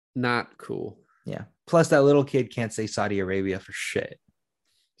Not cool. Yeah. Plus, that little kid can't say Saudi Arabia for shit.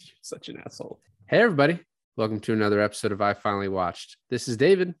 You're such an asshole. Hey, everybody. Welcome to another episode of I Finally Watched. This is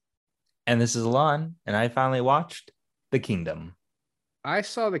David. And this is Alon, and I finally watched The Kingdom. I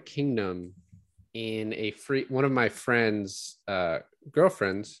saw The Kingdom in one of my friends'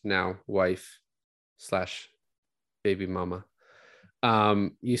 girlfriends, now wife / baby mama,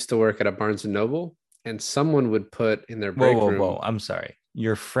 used to work at a Barnes & Noble, and someone would put in their break room. Whoa. I'm sorry.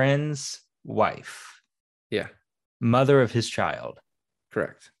 Your friend's wife. Yeah. Mother of his child.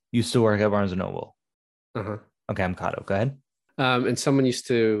 Correct. Used to work at Barnes & Noble. Uh-huh. Okay, I'm caught up. Go ahead. And someone used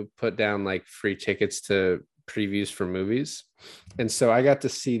to put down like free tickets to previews for movies. And so I got to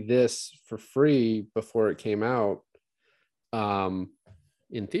see this for free before it came out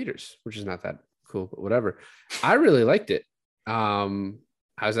in theaters, which is not that cool, but whatever. I really liked it. I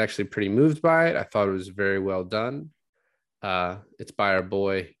was actually pretty moved by it. I thought it was very well done. It's by our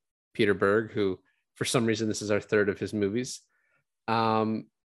boy, Peter Berg, who for some reason, this is our third of his movies. And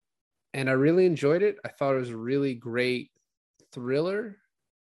I really enjoyed it. I thought it was a really great thriller,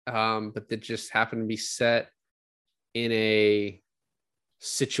 but that just happened to be set in a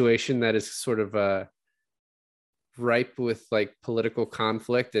situation that is sort of ripe with like political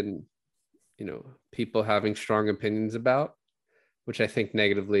conflict and, you know, people having strong opinions about, which I think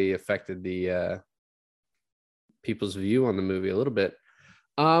negatively affected the people's view on the movie a little bit.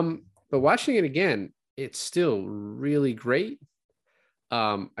 But watching it again, it's still really great.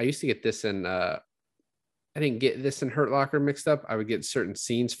 I used to get this in I didn't get this in Hurt Locker mixed up. I would get certain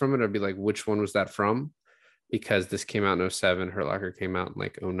scenes from it. I'd be like, which one was that from? Because this came out in 2007. Hurt Locker came out in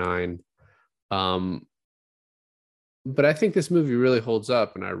like 2009. But I think this movie really holds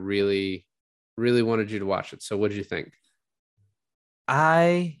up, and I really, really wanted you to watch it. So what did you think?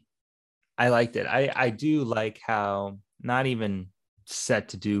 I liked it. I do like how not even set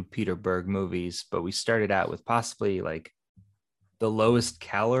to do Peter Berg movies, but we started out with possibly like the lowest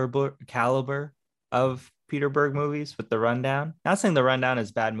caliber of Peter Berg movies with The Rundown. Not saying The Rundown is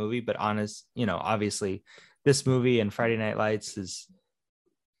a bad movie, but obviously this movie and Friday Night Lights is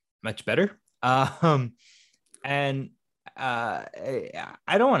much better. And I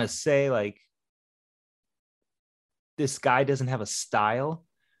don't want to say like this guy doesn't have a style,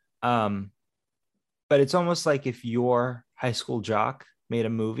 but it's almost like if your high school jock made a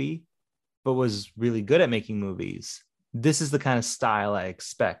movie but was really good at making movies, this is the kind of style I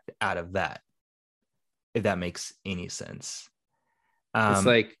expect out of that, if that makes any sense.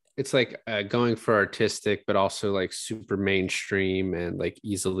 It's like going for artistic, but also like super mainstream and like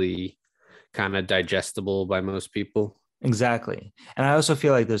easily kind of digestible by most people. Exactly. And I also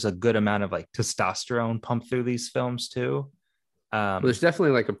feel like there's a good amount of like testosterone pumped through these films too. Well, there's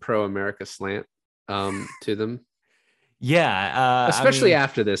definitely like a pro-America slant to them. Yeah. Especially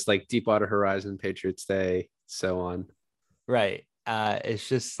after this, like Deepwater Horizon, Patriots Day, so on. Right. It's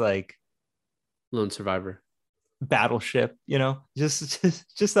just like Lone Survivor. Battleship, just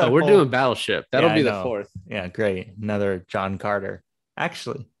that. Oh, we're doing Battleship. That'll be the fourth. Yeah, great. Another John Carter.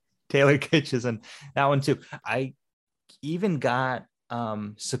 Actually, Taylor Kitsch and that one too. I even got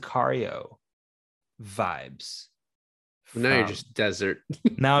Sicario vibes. Now you're just desert.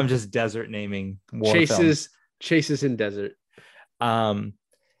 Now I'm just desert naming war chases films. In desert.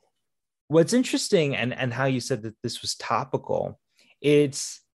 What's interesting and how you said that this was topical,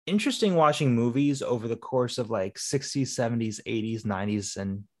 it's interesting watching movies over the course of like 60s, 70s, 80s, 90s,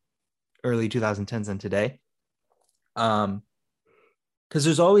 and early 2010s and today. Because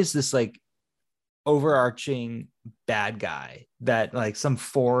there's always this like overarching bad guy that like some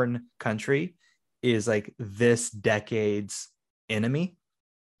foreign country is like this decade's enemy.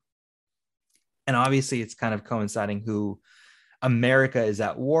 And obviously it's kind of coinciding who America is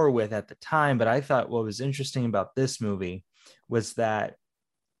at war with at the time. But I thought what was interesting about this movie was that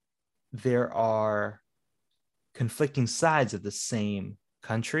there are conflicting sides of the same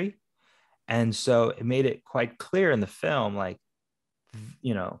country. And so it made it quite clear in the film, like,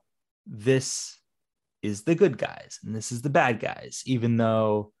 this is the good guys and this is the bad guys, even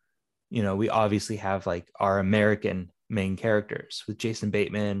though, we obviously have like our American main characters with Jason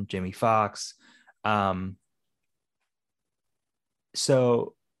Bateman, Jamie Foxx.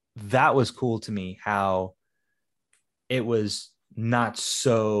 So that was cool to me, how it was not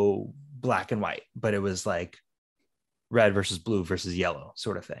so black and white, but it was like red versus blue versus yellow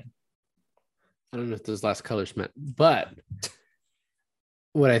sort of thing. I don't know if those last colors meant, but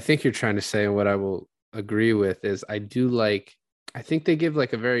what I think you're trying to say and what I will agree with is I think they give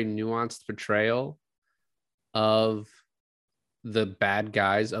like a very nuanced portrayal of the bad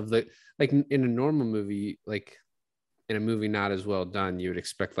guys of the, like in a normal movie, like in a movie not as well done, you would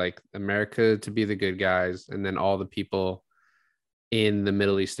expect like America to be the good guys and then all the people in the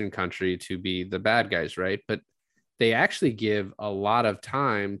Middle Eastern country to be the bad guys, right? But they actually give a lot of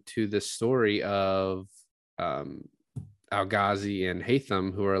time to the story of um, Al Ghazi and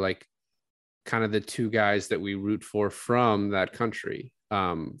Haytham, who are like kind of the two guys that we root for from that country,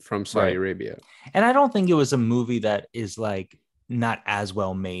 from Saudi Right. Arabia. And I don't think it was a movie that is like not as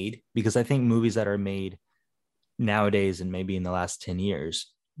well made, because I think movies that are made nowadays and maybe in the last 10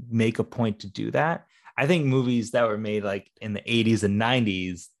 years make a point to do that. I think movies that were made like in the 80s and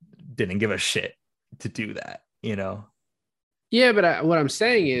 90s didn't give a shit to do that, you know? Yeah, but what I'm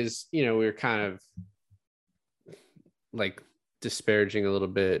saying is, we are kind of like disparaging a little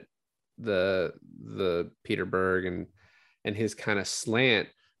bit the Peter Berg and his kind of slant,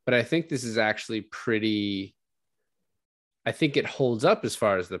 but I think this is actually pretty. I think it holds up as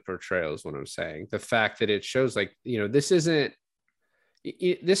far as the portrayal is what I'm saying. The fact that it shows like, this isn't,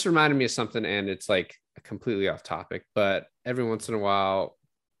 this reminded me of something, and it's like completely off topic, but every once in a while,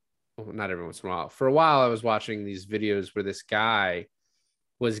 well, not every once in a while, for a while, I was watching these videos where this guy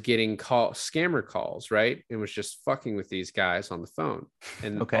was getting scammer calls, right? And was just fucking with these guys on the phone.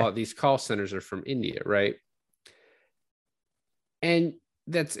 And Okay. all these call centers are from India, right? And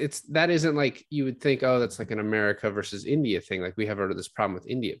that isn't like you would think, oh, that's like an America versus India thing. Like we have this problem with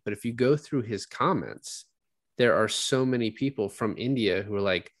India. But if you go through his comments, there are so many people from India who are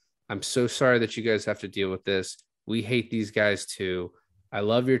like, I'm so sorry that you guys have to deal with this. We hate these guys too. I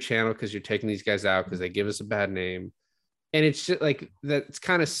love your channel because you're taking these guys out because they give us a bad name. And it's just like that's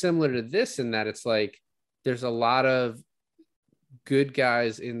kind of similar to this in that it's like there's a lot of good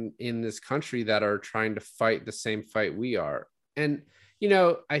guys in this country that are trying to fight the same fight we are. And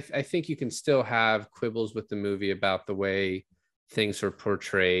I think you can still have quibbles with the movie about the way things are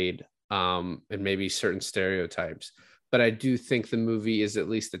portrayed, and maybe certain stereotypes. But I do think the movie is at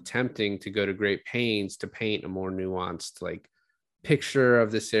least attempting to go to great pains to paint a more nuanced like picture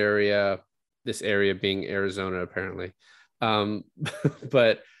of this area being Arizona, apparently. Um,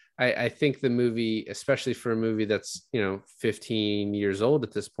 but I think the movie, especially for a movie that's 15 years old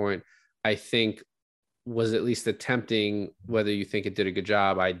at this point, I think was at least attempting, whether you think it did a good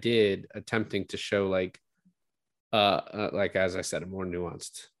job, I did attempting to show like as I said, a more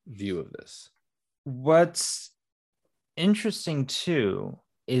nuanced view of this. What's interesting too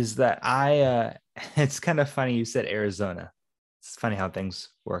is that it's kind of funny you said Arizona. It's funny how things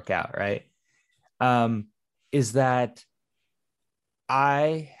work out, right? Is that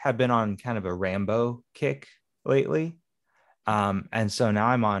I have been on kind of a Rambo kick lately. And so now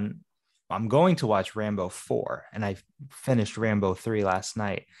I'm going to watch Rambo 4, and I finished Rambo 3 last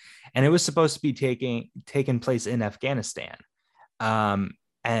night. And it was supposed to be taking place in Afghanistan.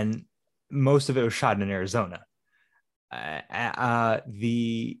 And most of it was shot in Arizona.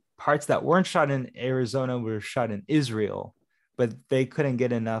 The parts that weren't shot in Arizona were shot in Israel, but they couldn't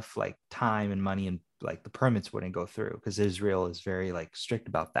get enough like time and money, and like the permits wouldn't go through because Israel is very like strict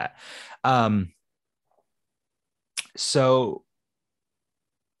about that. So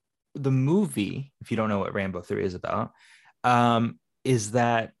the movie, if you don't know what Rambo 3 is about, is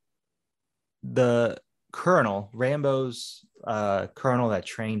that the Rambo's colonel that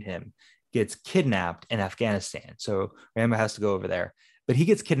trained him, gets kidnapped in Afghanistan. So Rambo has to go over there, but he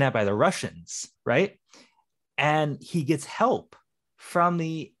gets kidnapped by the Russians, right? And he gets help from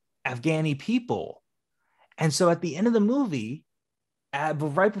the Afghani people. And so at the end of the movie,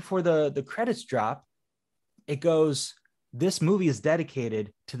 right before the credits drop, it goes, this movie is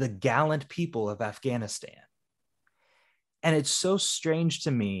dedicated to the gallant people of Afghanistan. And it's so strange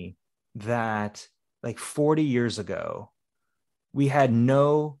to me that like 40 years ago, we had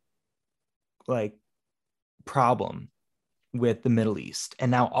no like problem with the Middle East. And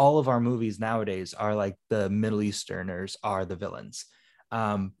now all of our movies nowadays are like the Middle Easterners are the villains.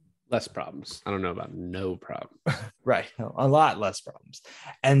 Less problems. I don't know about no problem. Right. A lot less problems.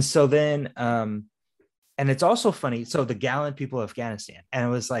 And so then, and it's also funny. So the gallant people of Afghanistan, and it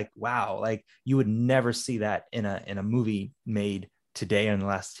was like, wow, like you would never see that in a movie made today in the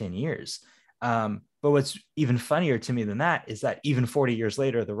last 10 years. But what's even funnier to me than that is that even 40 years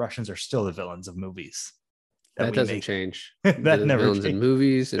later, the Russians are still the villains of movies that doesn't change. That the never villains changed. in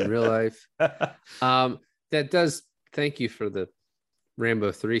movies in real life. That does. Thank you for the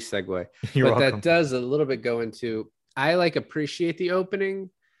Rambo 3 segue. You're but welcome. That does a little bit go into, I like appreciate the opening.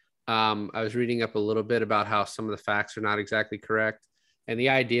 I was reading up a little bit about how some of the facts are not exactly correct. And the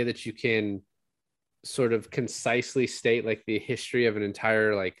idea that you can sort of concisely state like the history of an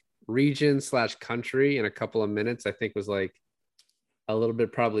entire like region/country in a couple of minutes, I think was like a little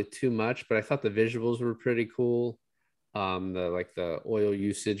bit probably too much, but I thought the visuals were pretty cool. the oil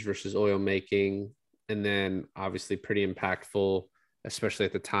usage versus oil making, and then obviously pretty impactful, especially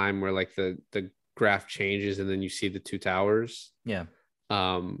at the time where like the graph changes and then you see the two towers. Yeah.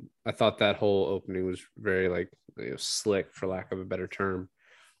 I thought that whole opening was very like, slick, for lack of a better term.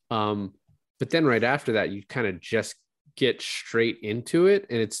 But then right after that, you kind of just get straight into it,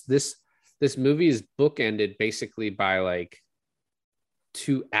 and it's this movie is bookended basically by like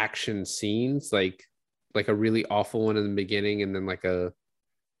two action scenes, like a really awful one in the beginning, and then like a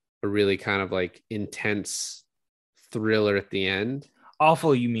really kind of like intense thriller at the end.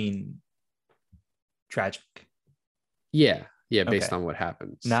 Awful, you mean tragic? Yeah, based Okay. on what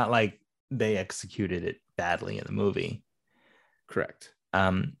happens. Not like they executed it badly in the movie. Correct.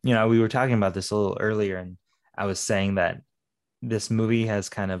 We were talking about this a little earlier, and I was saying that this movie has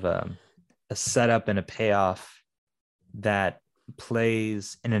kind of a setup and a payoff that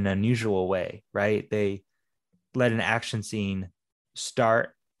plays in an unusual way, right? They let an action scene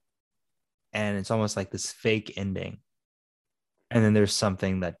start, and it's almost like this fake ending. And then there's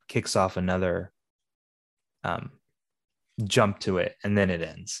something that kicks off another jump to it, and then it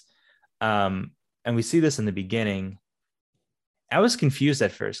ends. And we see this in the beginning. I was confused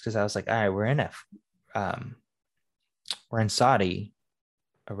at first because I was like, all right, we're in Saudi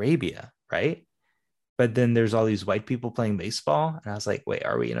Arabia, right? But then there's all these white people playing baseball. And I was like, wait,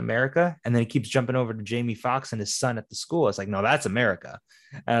 are we in America? And then it keeps jumping over to Jamie Foxx and his son at the school. It's like, no, that's America.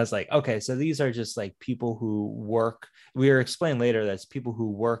 And I was like, okay, so these are just like people who work. We are explained later that's people who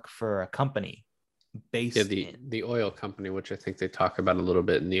work for a company based the oil company, which I think they talk about a little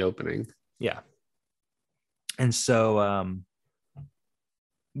bit in the opening. Yeah. And so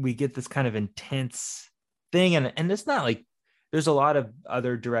we get this kind of intense thing. And it's not like there's a lot of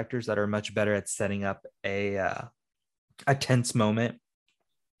other directors that are much better at setting up a tense moment.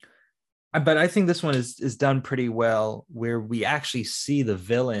 But I think this one is done pretty well, where we actually see the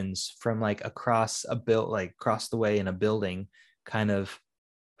villains from like across across the way in a building, kind of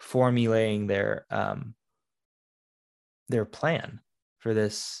formulating their plan for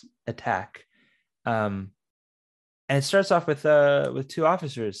this attack. And it starts off with two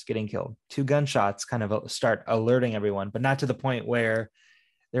officers getting killed. Two gunshots kind of start alerting everyone, but not to the point where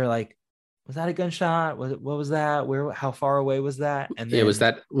they're like, was that a gunshot? What was that? How far away was that? And then was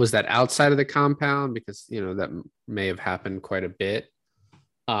that outside of the compound? Because that may have happened quite a bit.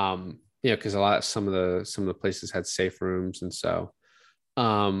 Because some of the places had safe rooms, and so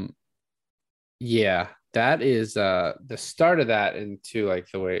that is the start of that, into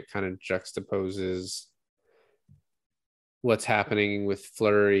like the way it kind of juxtaposes what's happening with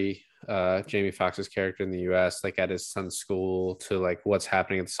Fleury, Jamie Foxx's character in the US, like at his son's school, to like what's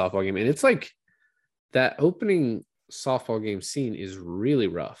happening at the softball game. And it's like that opening softball game scene is really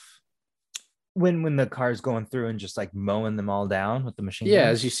rough. When the car's going through and just like mowing them all down with the machine guns.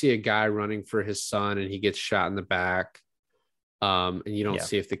 As you see a guy running for his son and he gets shot in the back. And you don't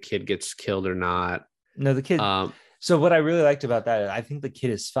see if the kid gets killed or not. No, the kid. So what I really liked about that, I think the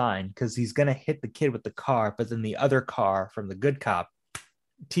kid is fine because he's going to hit the kid with the car, but then the other car from the good cop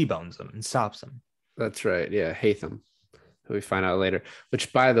T-bones him and stops him. That's right. Yeah. Haytham, who we find out later,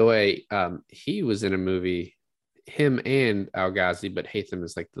 which, by the way, he was in a movie, him and Al Ghazi, but Haytham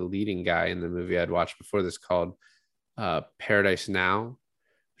is like the leading guy in the movie I'd watched before this, called Paradise Now,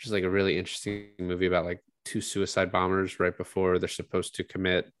 which is like a really interesting movie about like two suicide bombers right before they're supposed to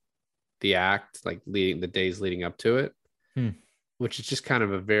commit the act, like the days leading up to it, which is just kind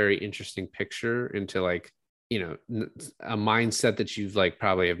of a very interesting picture into like, a mindset that you've like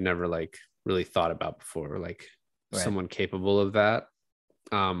probably have never like really thought about before, like someone capable of that.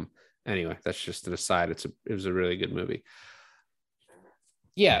 Anyway, that's just an aside. It was a really good movie.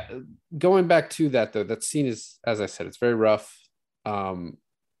 Yeah, going back to that though, that scene is, as I said, it's very rough. You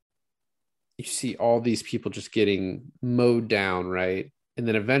see all these people just getting mowed down, right? And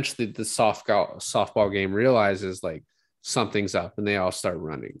then eventually the softball game realizes like something's up, and they all start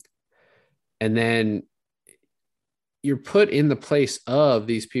running. And then you're put in the place of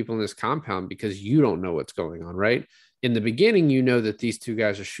these people in this compound because you don't know what's going on, right? In the beginning, you know that these two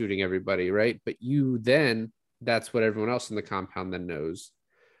guys are shooting everybody, right? But that's what everyone else in the compound then knows.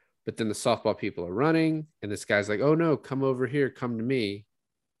 But then the softball people are running, and this guy's like, oh no, come over here, come to me.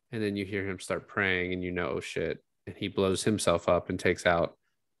 And then you hear him start praying, and oh shit. And he blows himself up and takes out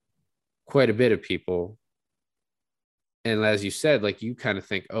quite a bit of people. And as you said, like you kind of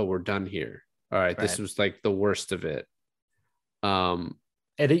think, oh, we're done here. All right. This was like the worst of it.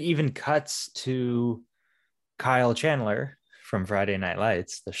 It even cuts to Kyle Chandler from Friday Night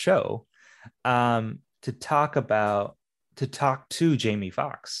Lights, the show, to talk about to talk to Jamie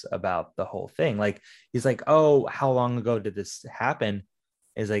Foxx about the whole thing. Like he's like, "Oh, how long ago did this happen?"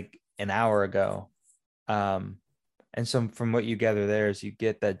 Is like an hour ago. Um, and so from what you gather there is you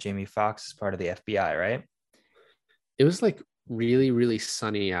get that Jamie Foxx is part of the FBI, right? It was like really, really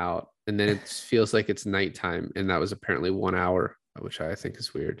sunny out, and then it feels like it's nighttime, and that was apparently 1 hour, which I think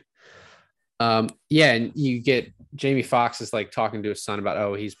is weird. Yeah, and you get Jamie Foxx is like talking to his son about,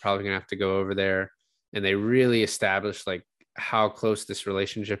 oh, he's probably gonna have to go over there, and they really establish like how close this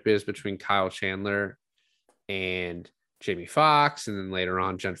relationship is between Kyle Chandler and Jamie Foxx, and then later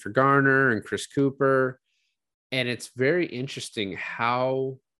on Jennifer Garner and Chris Cooper, and it's very interesting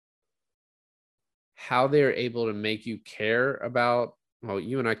how they're able to make you care about. Well,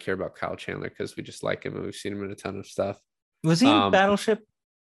 you and I care about Kyle Chandler because we just like him and we've seen him in a ton of stuff. Was he in Battleship?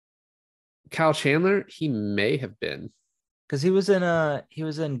 Kyle Chandler, he may have been. Because he was in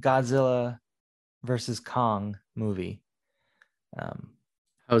Godzilla versus Kong movie.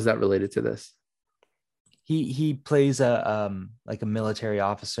 How is that related to this? He plays a like a military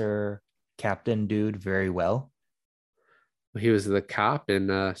officer captain dude very well. He was the cop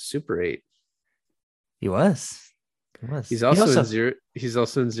in Super 8. He was. He was. He's also in Zero. He's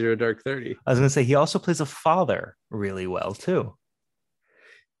also in Zero Dark 30. I was gonna say he also plays a father really well too.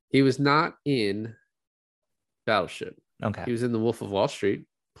 He was not in Battleship. Okay. He was in The Wolf of Wall Street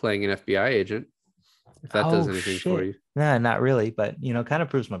playing an FBI agent. If that does anything for you. Nah, not really, but kind of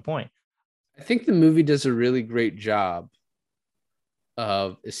proves my point. I think the movie does a really great job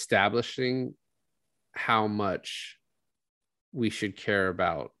of establishing how much we should care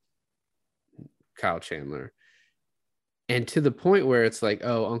about Kyle Chandler. And to the point where it's like,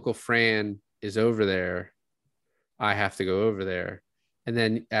 oh, Uncle Fran is over there. I have to go over there. And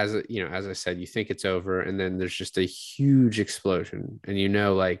then as I said, you think it's over, and then there's just a huge explosion.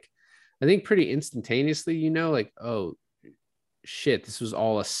 And like, I think pretty instantaneously, like, oh shit, this was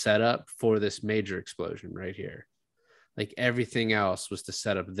all a setup for this major explosion right here. Like everything else was to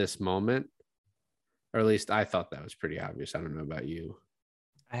set up this moment. Or at least I thought that was pretty obvious. I don't know about you.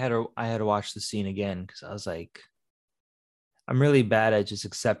 I had to watch the scene again because I was like, I'm really bad at just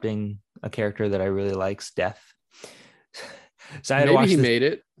accepting a character that I really like's death. So I had to watch. Maybe he made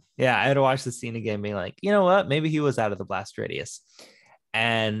it. Yeah, I had to watch the scene again, being like, you know what? Maybe he was out of the blast radius.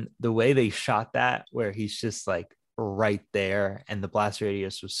 And the way they shot that, where he's just like right there, and the blast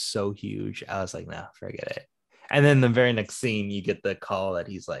radius was so huge, I was like, nah, forget it. And then the very next scene, you get the call that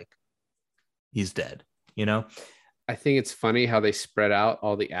he's dead. I think it's funny how they spread out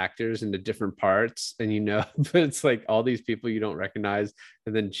all the actors into different parts, and but it's like all these people you don't recognize,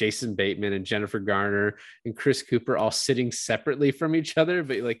 and then Jason Bateman and Jennifer Garner and Chris Cooper all sitting separately from each other,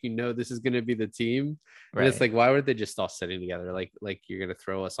 but like this is going to be the team, right? And it's like, why weren't they just all sitting together? Like you're going to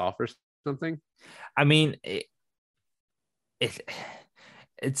throw us off or something? I mean,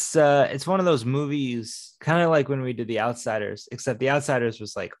 it's one of those movies, kind of like when we did The Outsiders, except The Outsiders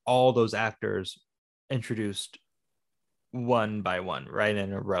was like all those actors introduced one by one, right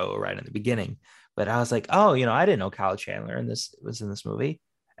in a row, right in the beginning. But I was like, oh, I didn't know Kyle Chandler was in this movie,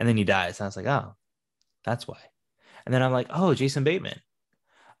 and then he dies, and I was like, oh, that's why. And then I'm like, oh, Jason Bateman,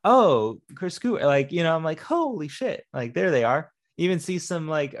 oh, Chris Cooper, like I'm like, holy shit, like there they are. You even see some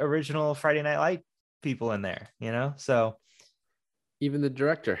like original Friday Night Light people in there, so even the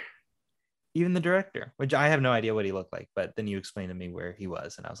director, which I have no idea what he looked like, but then you explained to me where he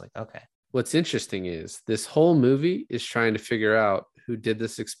was, and I was like, okay. What's interesting is this whole movie is trying to figure out who did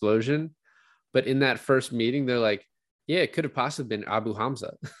this explosion. But in that first meeting, they're like, yeah, it could have possibly been Abu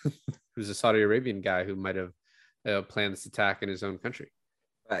Hamza, who's a Saudi Arabian guy who might have planned this attack in his own country.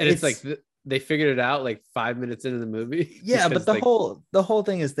 And it's like they figured it out like 5 minutes into the movie. Yeah, but the whole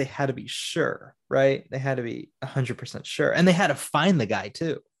thing is they had to be sure, right? They had to be 100% sure. And they had to find the guy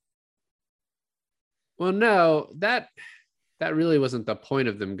too. Well, no, that really wasn't the point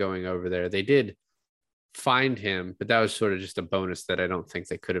of them going over there. They did find him, but that was sort of just a bonus that I don't think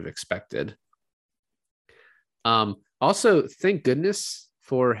they could have expected. Also, thank goodness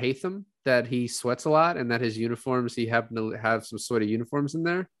for Haytham that he sweats a lot and that his uniforms, he happened to have some sort of uniforms in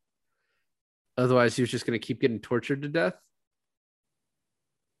there. Otherwise, he was just going to keep getting tortured to death.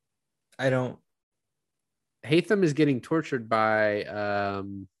 Haytham is getting tortured by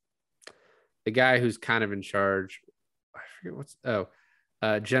the guy who's kind of in charge. I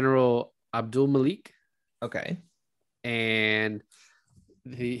forget General Abdul Malik. Okay. And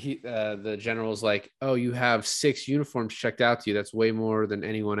the general's like, oh, you have 6 uniforms checked out to you. That's way more than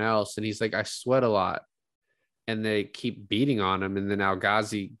anyone else. And he's like, I sweat a lot. And they keep beating on him. And then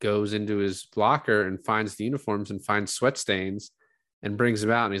Al-Ghazi goes into his locker and finds the uniforms and finds sweat stains and brings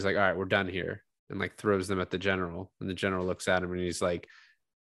them out. And he's like, all right, we're done here. and like throws them at the general. And the general looks at him and he's like,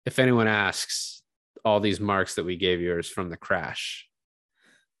 if anyone asks, all these marks that we gave you is from the crash.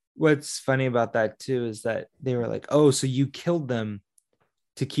 What's funny about that too is that they were like, oh, so you killed them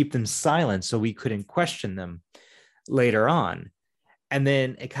to keep them silent so we couldn't question them later on. And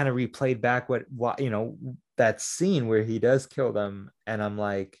then it kind of replayed back what that scene where he does kill them. And I'm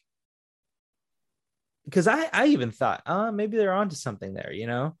like, because I even thought, maybe they're onto something there,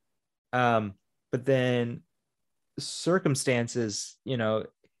 but then circumstances,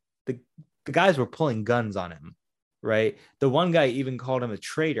 the guys were pulling guns on him, right? The one guy even called him a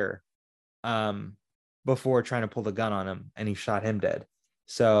traitor before trying to pull the gun on him, and he shot him dead.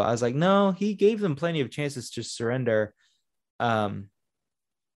 So I was like, no, he gave them plenty of chances to surrender.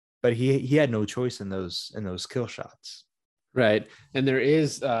 But he had no choice in those kill shots. Right. And there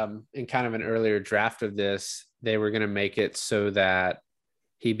is in kind of an earlier draft of this, they were going to make it so that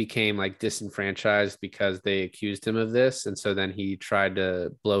he became like disenfranchised because they accused him of this. And so then he tried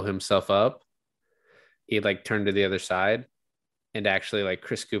to blow himself up. He like turned to the other side, and actually like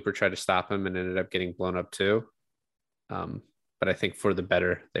Chris Cooper tried to stop him and ended up getting blown up too. But I think for the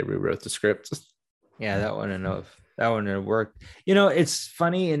better, they rewrote the script. Yeah, that wouldn't have worked. It's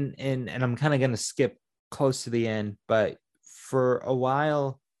funny, and I'm kind of going to skip close to the end, but for a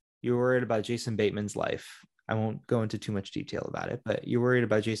while, you're worried about Jason Bateman's life. I won't go into too much detail about it, but you're worried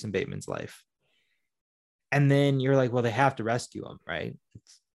about Jason Bateman's life. And then you're like, well, they have to rescue him, right?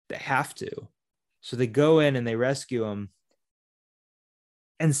 They have to. So they go in and they rescue him.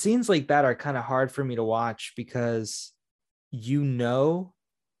 And scenes like that are kind of hard for me to watch because that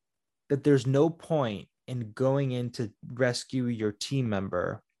there's no point in going in to rescue your team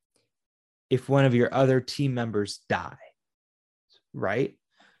member if one of your other team members die, right?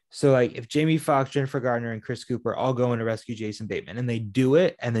 So like if Jamie Foxx, Jennifer Gardner, and Chris Cooper all go in to rescue Jason Bateman and they do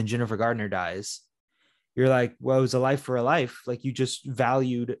it, and then Jennifer Gardner dies, you're like, well, it was a life for a life. Like you just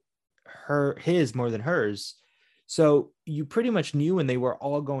valued his more than hers. So you pretty much knew when they were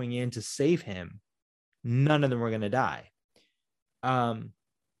all going in to save him, none of them were going to die. And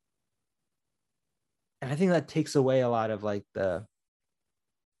I think that takes away a lot of like the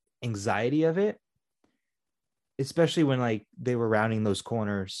anxiety of it, especially when like they were rounding those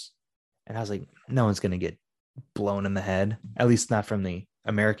corners and I was like, no one's going to get blown in the head, at least not from the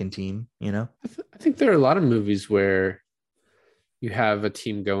American team, I think there are a lot of movies where you have a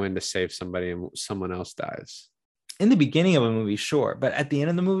team go in to save somebody and someone else dies. In the beginning of a movie, sure. But at the end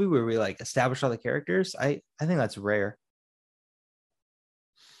of the movie where we like establish all the characters, I think that's rare.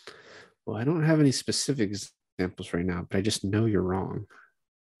 Well, I don't have any specific examples right now, but I just know you're wrong.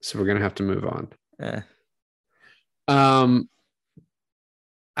 So we're going to have to move on.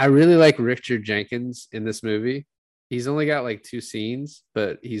 I really like Richard Jenkins in this movie. He's only got like 2 scenes,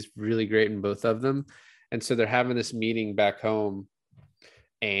 but he's really great in both of them. And so they're having this meeting back home.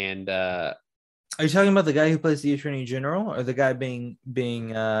 And are you talking about the guy who plays the Attorney General, or the guy being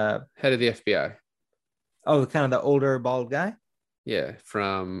head of the FBI? Oh, kind of the older bald guy? Yeah,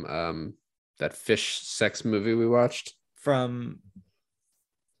 from that fish sex movie we watched. From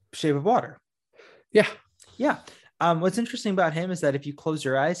Shape of Water. Yeah. Yeah. What's interesting about him is that if you close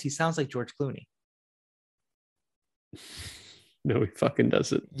your eyes, he sounds like George Clooney. No, he fucking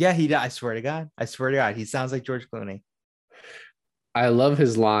doesn't. Yeah, he does. I swear to God. He sounds like George Clooney. I love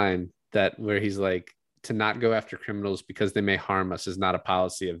his line where he's like, to not go after criminals because they may harm us is not a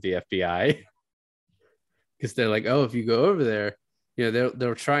policy of the FBI. Because they're like, oh, if you go over there,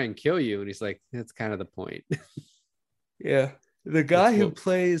 they'll try and kill you. And he's like, that's kind of the point. Yeah. The guy who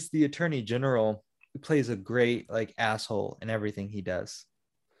plays the Attorney General plays a great like asshole in everything he does.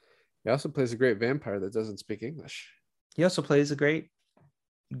 He also plays a great vampire that doesn't speak English. He also plays a great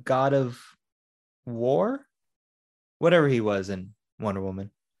god of war, whatever he was in Wonder Woman.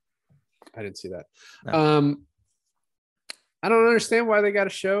 I didn't see that. No. I don't understand why they got to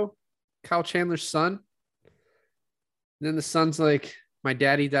show Kyle Chandler's son. And then the son's like, my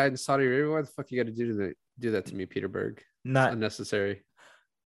daddy died in Saudi Arabia. Why the fuck you got to do that to me, Peter Berg? Not unnecessary.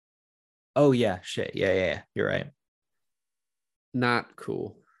 Oh yeah, shit. Yeah. You're right. Not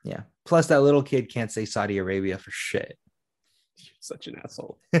cool. Yeah. Plus, that little kid can't say Saudi Arabia for shit. You're such an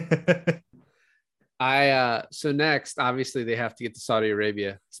asshole. So next, obviously, they have to get to Saudi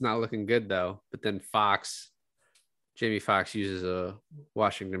Arabia. It's not looking good though. But then Jamie Foxx uses a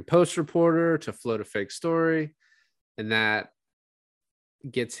Washington Post reporter to float a fake story, and that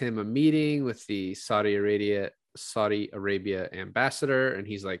gets him a meeting with the Saudi Arabia ambassador. And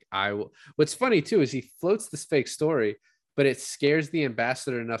he's like, what's funny too is he floats this fake story, but it scares the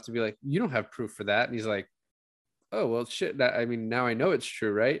ambassador enough to be like, you don't have proof for that. And he's like, oh well, shit. That I mean, now I know it's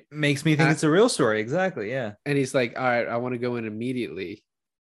true, right? Makes me think And, it's a real story. Exactly. Yeah. and he's like, all right, I want to go in immediately.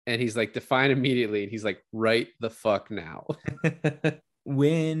 And he's like, define immediately. And he's like, right the fuck now.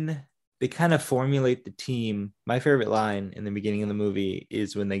 When they kind of formulate the team, my favorite line in the beginning of the movie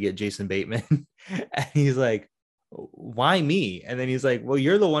is when they get Jason Bateman and he's like, why me? And then he's like, well,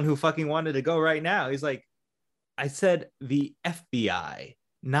 you're the one who fucking wanted to go right now. He's like, I said the FBI,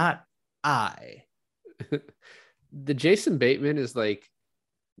 not I. The Jason Bateman is like,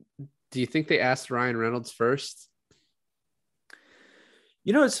 do you think they asked Ryan Reynolds first?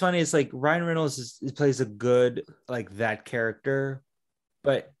 You know what's funny? It's like Ryan Reynolds plays a good like that character,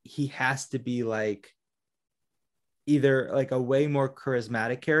 but he has to be like either like a way more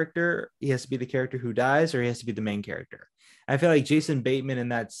charismatic character. He has to be the character who dies, or he has to be the main character. I feel like Jason Bateman in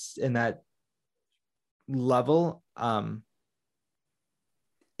that level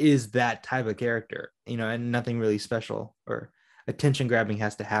is that type of character, you know, and nothing really special or attention grabbing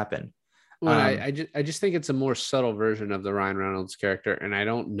has to happen. Well, I just think it's a more subtle version of the Ryan Reynolds character, and I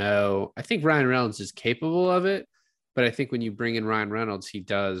don't know. I think Ryan Reynolds is capable of it, but I think when you bring in Ryan Reynolds, he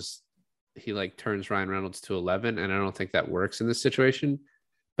like turns Ryan Reynolds to 11, and I don't think that works in this situation.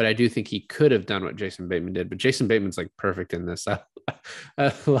 But I do think he could have done what Jason Bateman did. But Jason Bateman's like perfect in this. I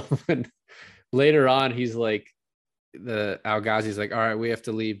love when later on he's like, the Al Ghazi's like, all right, we have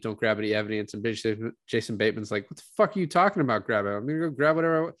to leave. Don't grab any evidence. And Jason Bateman's like, what the fuck are you talking about? Grab it. I'm gonna go grab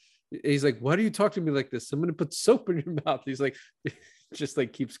whatever I want. He's like, why do you talk to me like this? I'm gonna put soap in your mouth. He's like, just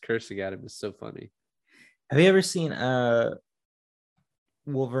like keeps cursing at him. It's so funny. Have you ever seen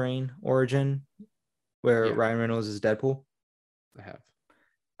Wolverine Origin where Yeah, Ryan Reynolds is Deadpool? I have.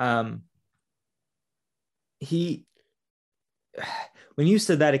 Um, he when you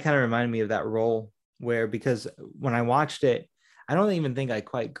said that, it kind of reminded me of that role where because when I watched it, I don't even think I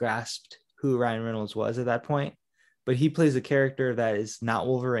quite grasped who Ryan Reynolds was at that point. But he plays a character that is not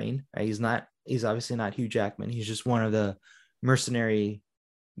Wolverine. Right? He's obviously not Hugh Jackman. He's just one of the mercenary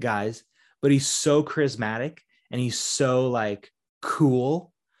guys. But he's so charismatic and he's so like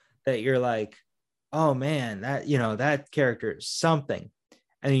cool that you're like, oh man, that that character is something.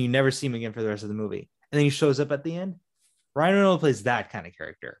 And then you never see him again for the rest of the movie. And then he shows up at the end. Ryan Reynolds plays that kind of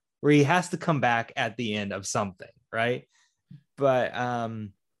character where he has to come back at the end of something, right? But I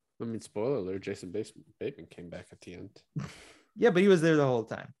mean, spoiler alert: Jason Bateman came back at the end. yeah, but he was there the whole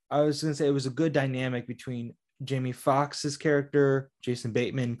time. I was gonna say it was a good dynamic between Jamie Foxx's character, Jason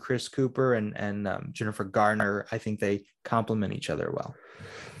Bateman, Chris Cooper, and Jennifer Garner. I think they complement each other well.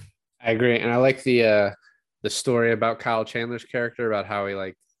 I agree, and I like the story about Kyle Chandler's character, about how he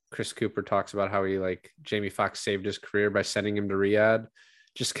like Chris Cooper talks about how he like Jamie Foxx saved his career by sending him to Riyadh,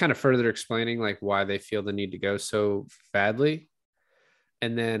 just kind of further explaining like why they feel the need to go so badly.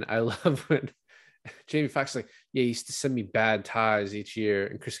 And then I love when Jamie Foxx is like, yeah, he used to send me bad ties each year.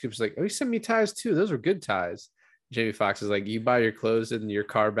 And Chris Cooper's like, oh, he sent me ties too. Those were good ties. Jamie Foxx is like, you buy your clothes and your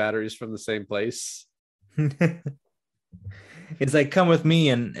car batteries from the same place. It's like come with me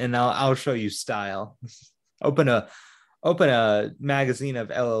and I'll show you style. open a magazine of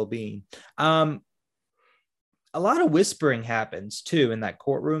LL Bean. A lot of whispering happens too in that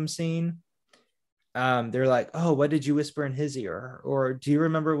courtroom scene. They're like, oh, what did you whisper in his ear? Or do you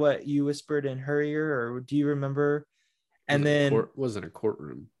remember what you whispered in her ear? Or do you remember? And then wasn't a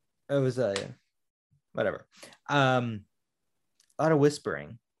courtroom. It was a whatever. A lot of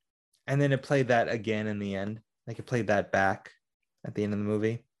whispering. And then it played that again in the end. Like it played that back at the end of the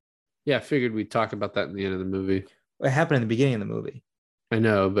movie. Yeah, I figured we'd talk about that in the end of the movie. It happened in the beginning of the movie. I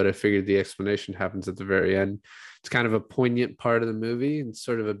know, but I figured the explanation happens at the very end. It's kind of a poignant part of the movie and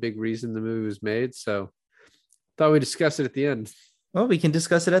sort of a big reason the movie was made. So thought we'd discuss it at the end. Well, we can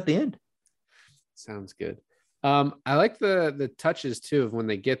discuss it at the end. Sounds good. I like the touches too of when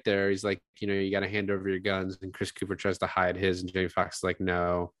they get there. He's like, you got to hand over your guns, and Chris Cooper tries to hide his, and Jamie Foxx is like,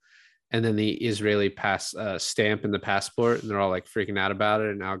 no. And then the Israeli stamp in the passport, and they're all like freaking out about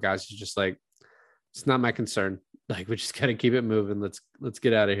it. And Al Ghazi is just like, it's not my concern. Like, we just gotta keep it moving. Let's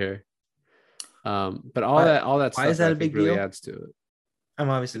get out of here. But all that why stuff is that I a big think really deal? adds to it. I'm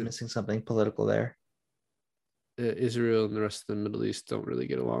obviously missing something political there. Israel and the rest of the Middle East don't really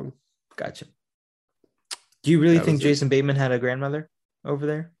get along. Gotcha. Do you really That think was it. Jason Bateman had a grandmother over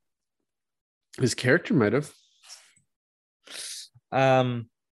there? His character might have.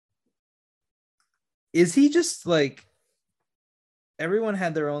 Is he just like everyone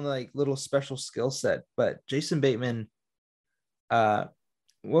had their own like little special skill set, but Jason Bateman, what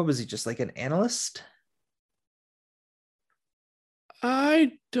was he, just like an analyst?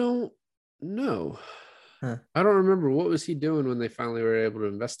 I don't know. Huh. I don't remember what was he doing when they finally were able to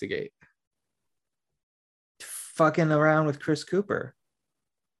investigate. fucking around with Chris Cooper.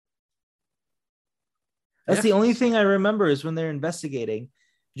 That's Yeah. the only thing I remember is when they're investigating.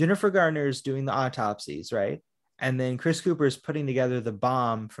 Jennifer Garner is doing the autopsies, right? And then Chris Cooper is putting together the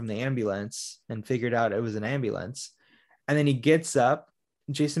bomb from the ambulance and figured out it was an ambulance. And then he gets up.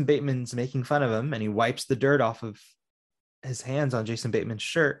 Jason Bateman's making fun of him and he wipes the dirt off of his hands on Jason Bateman's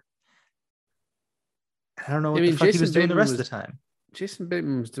shirt. I don't know what the fuck he was doing the rest of the time. Jason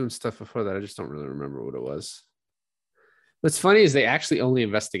Bateman was doing stuff before that. I just don't really remember what it was. What's funny is they actually only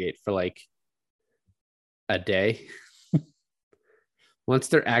investigate for like a day. Once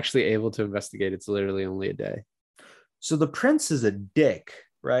they're actually able to investigate, it's literally only a day. So the prince is a dick,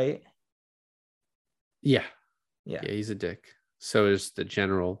 right? Yeah, he's a dick. So is the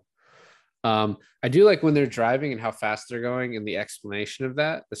general. I do like when they're driving and how fast they're going and the explanation of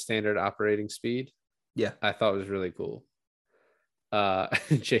that, the standard operating speed. Yeah, I thought was really cool.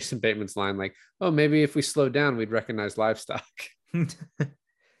 Jason Bateman's line, like, "Oh, maybe if we slowed down, we'd recognize livestock."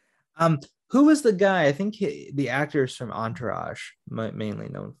 Who was the guy? I think the actors from Entourage, mainly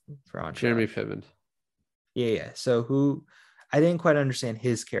known for Entourage. Jeremy Piven. Yeah. So who? I didn't quite understand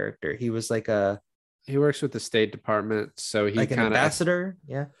his character. He was like he works with the State Department, so he like an ambassador.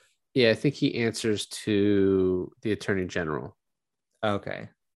 Yeah. I think he answers to the Attorney General. Okay.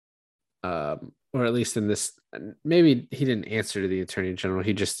 Or at least in this, maybe he didn't answer to the Attorney General.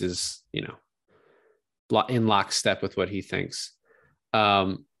 He just is, in lockstep with what he thinks.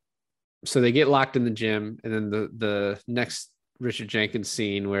 So they get locked in the gym, and then the next Richard Jenkins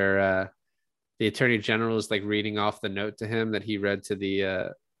scene where the Attorney General is like reading off the note to him that he read to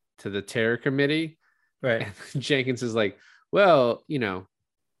the terror committee. Right. And Jenkins is like, well,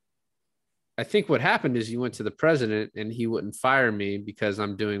 I think what happened is you went to the president and he wouldn't fire me because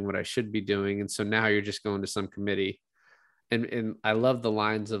I'm doing what I should be doing. And so now you're just going to some committee. And I love the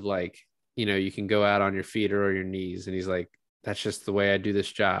lines of like, you can go out on your feet or your knees. And he's like, that's just the way I do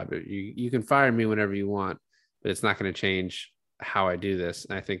this job. You can fire me whenever you want, but it's not going to change how I do this.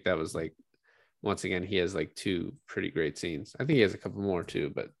 And I think that was like, once again, he has like two pretty great scenes. I think he has a couple more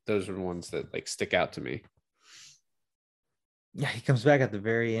too, but those are the ones that like stick out to me. Yeah, he comes back at the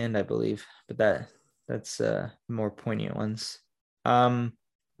very end, I believe, but that's more poignant ones.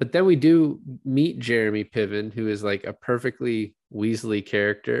 But then we do meet Jeremy Piven, who is like a perfectly Weasley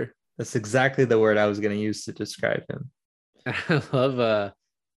character. That's exactly the word I was going to use to describe him. I love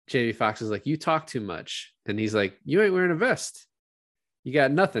Jamie Foxx is like, you talk too much, and he's like, you ain't wearing a vest. You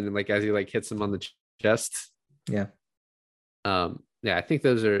got nothing. And like as he like hits him on the chest. Yeah. Yeah, I think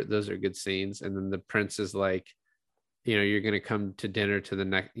those are good scenes. And then the prince is like, you're going to come to dinner to the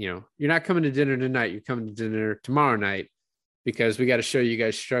next, you're not coming to dinner tonight. You're coming to dinner tomorrow night because we got to show you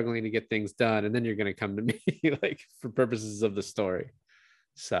guys struggling to get things done. And then you're going to come to me like for purposes of the story.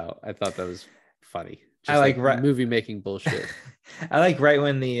 So I thought that was funny. Just I like movie making bullshit. I like right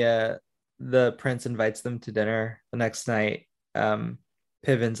when the prince invites them to dinner the next night.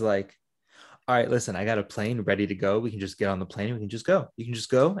 Piven's like, all right, listen, I got a plane ready to go. We can just get on the plane. We can just go. You can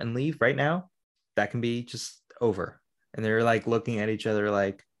just go and leave right now. That can be just over. And they're like looking at each other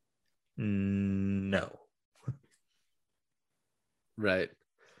like, no. Right.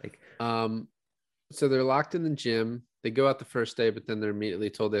 Like, so they're locked in the gym. They go out the first day, but then they're immediately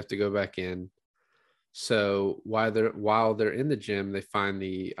told they have to go back in. So while they're in the gym, they find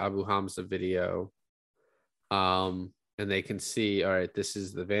the Abu Hamza video. And they can see, all right, this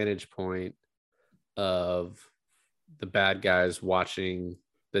is the vantage point of the bad guys watching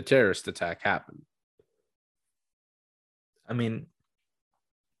the terrorist attack happen. I mean,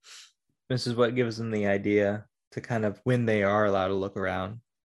 this is what gives them the idea to kind of, when they are allowed to look around,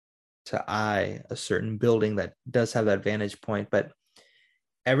 to eye a certain building that does have that vantage point. But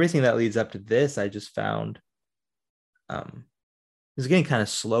everything that leads up to this, I just found is getting kind of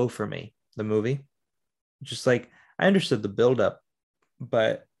slow for me, the movie. Just like, I understood the buildup,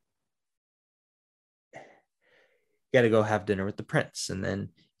 but you got to go have dinner with the prince, and then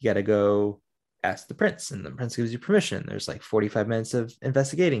you got to go ask the prince, and the prince gives you permission. There's like 45 minutes of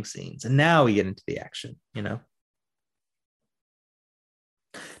investigating scenes, and now we get into the action, Not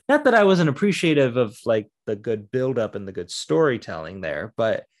that I wasn't appreciative of like the good buildup and the good storytelling there,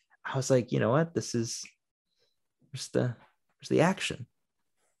 but I was like, you know what? Where's the action,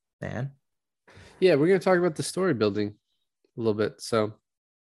 man? Yeah, we're going to talk about the story building a little bit. So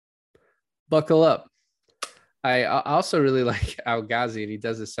buckle up. I also really like Al Ghazi, and he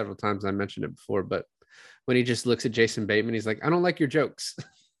does this several times. I mentioned it before, but when he just looks at Jason Bateman, he's like, I don't like your jokes.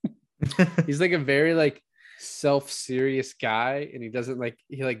 He's like a very like self-serious guy, and he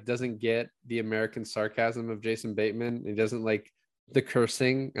doesn't get the American sarcasm of Jason Bateman. He doesn't like the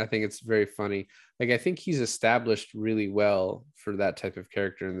cursing. I think it's very funny. Like, I think he's established really well for that type of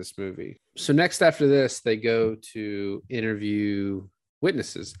character in this movie. So next after this, they go to interview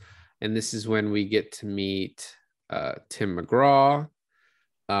witnesses. And this is when we get to meet Tim McGraw.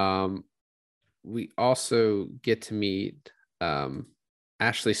 We also get to meet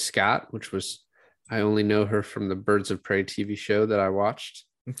Ashley Scott, which was, I only know her from the Birds of Prey TV show that I watched.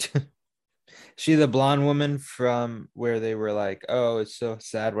 She the blonde woman from where they were like, oh, it's so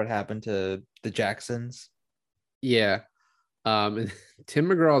sad what happened to the Jacksons. Yeah. And Tim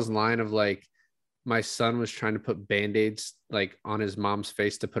McGraw's line of like, my son was trying to put band-aids like on his mom's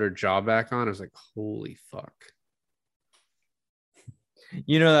face to put her jaw back on. I was like, holy fuck.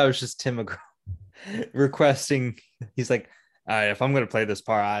 You know, that was just Tim McGraw requesting. He's like, all right, if I'm going to play this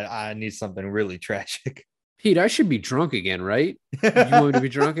part, I need something really tragic. Pete, I should be drunk again, right? You want me to be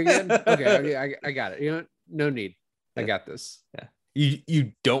drunk again? Okay, I got it. You know, no need. I got this. Yeah.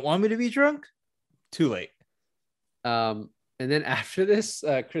 You don't want me to be drunk? Too late. And then after this,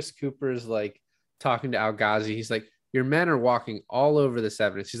 Chris Cooper is like talking to Al Ghazi. He's like, your men are walking all over this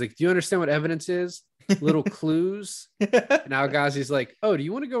evidence. He's like, do you understand what evidence is? Little clues. And Al Ghazi's like, oh, do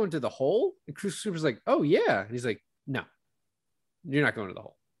you want to go into the hole? And Chris Cooper's like, oh, yeah. And he's like, no, you're not going to the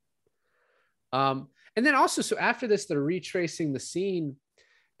hole. And then also, so after this, they're retracing the scene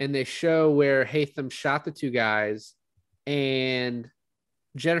and they show where Hatham shot the two guys, and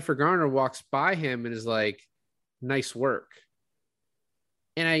Jennifer Garner walks by him and is like, nice work.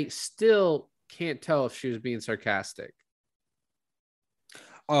 And I still can't tell if she was being sarcastic.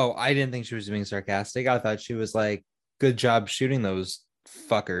 Oh, I didn't think she was being sarcastic. I thought she was like, good job shooting those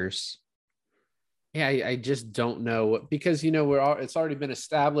fuckers. Yeah, I just don't know what, because, you know, it's already been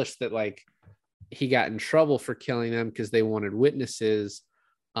established that like he got in trouble for killing them because they wanted witnesses.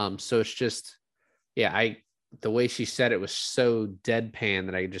 So it's just, yeah, the way she said it was so deadpan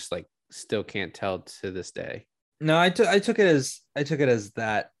that I just like still can't tell to this day. No, I took it as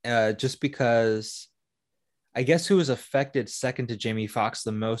that, just because I guess who was affected second to Jamie Foxx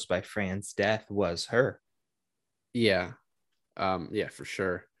the most by Fran's death was her. Yeah. Yeah, for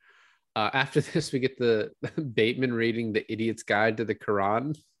sure. After this, we get the Bateman reading The Idiot's Guide to the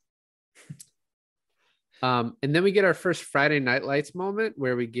Quran. And then we get our first Friday Night Lights moment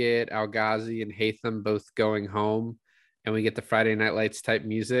where we get Al Ghazi and Hatham both going home, and we get the Friday Night Lights type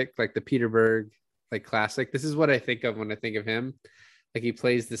music, like the Peter Berg, like classic. This is what I think of when I think of him. Like he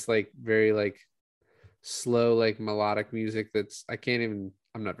plays this like very like slow, like melodic music I'm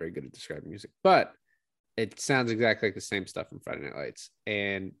not very good at describing music, but it sounds exactly like the same stuff from Friday Night Lights.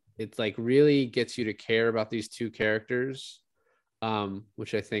 And it's like really gets you to care about these two characters,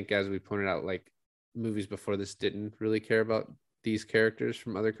 which I think, as we pointed out, like movies before this didn't really care about these characters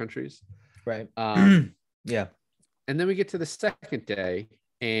from other countries. Right. Yeah. And then we get to the second day,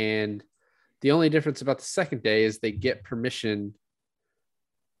 and the only difference about the second day is they get permission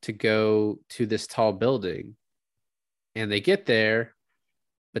to go to this tall building, and they get there,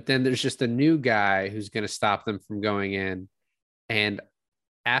 but then there's just a new guy who's going to stop them from going in. And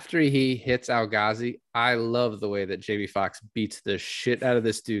after he hits Al Ghazi, I love the way that Jamie Foxx beats the shit out of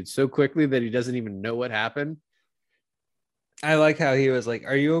this dude so quickly that he doesn't even know what happened. I like how he was like,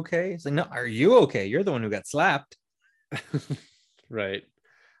 are you okay? He's like, no, are you okay? You're the one who got slapped. Right.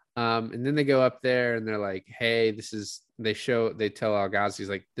 And then they go up there and they're like, hey, they tell Al Ghazi's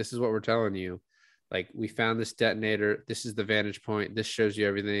like, this is what we're telling you. Like, we found this detonator. This is the vantage point. This shows you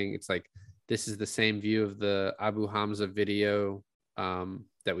everything. It's like, this is the same view of the Abu Hamza video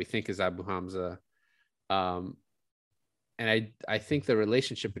that we think is Abu Hamza. And I think the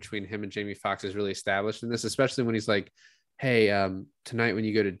relationship between him and Jamie Foxx is really established in this, especially when he's like, hey, tonight when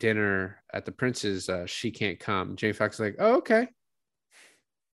you go to dinner at the Prince's, she can't come. Jamie Foxx is like, oh, okay.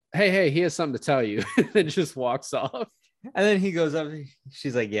 Hey, he has something to tell you. And then just walks off. And then he goes up.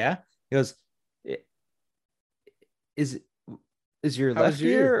 She's like, yeah. He goes, is your left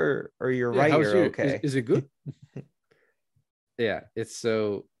ear or your right ear okay? Is it good? Yeah, it's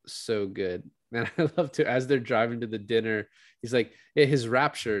so good. And I love to, as they're driving to the dinner, he's like, hey, his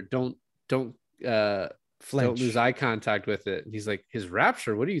rapture, don't lose eye contact with it. And he's like, his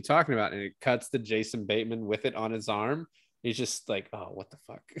rapture, what are you talking about? And it cuts to Jason Bateman with it on his arm. He's just like, oh, what the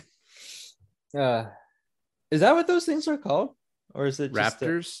fuck? Is that what those things are called? Or is it just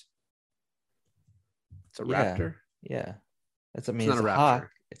raptors? It's a raptor. Yeah. It's a raptor. hawk.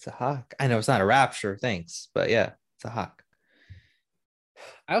 It's a hawk. I know it's not a rapture, thanks. But yeah, it's a hawk.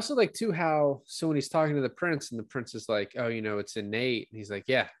 I also like too how, so when he's talking to the prince and the prince is like, oh, you know, it's innate. And he's like,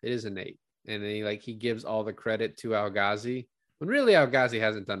 yeah, it is innate. And then he gives all the credit to Al Ghazi when really Al Ghazi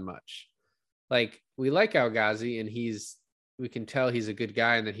hasn't done much. Like, we like Al Ghazi and we can tell he's a good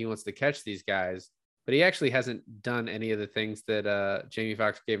guy and that he wants to catch these guys, but he actually hasn't done any of the things that Jamie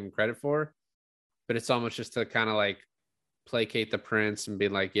Foxx gave him credit for. But it's almost just to kind of like placate the prince and be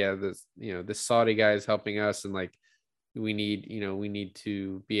like, yeah, this Saudi guy is helping us, and like we need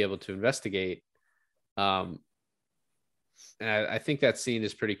to be able to investigate. And I think that scene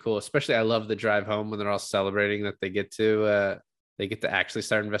is pretty cool. Especially, I love the drive home when they're all celebrating that they get to actually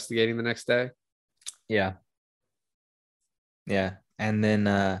start investigating the next day. Yeah. Yeah. And then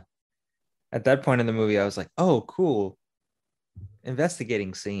at that point in the movie, I was like, oh, cool.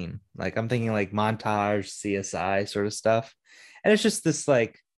 Investigating scene. Like I'm thinking like montage, CSI sort of stuff. And it's just this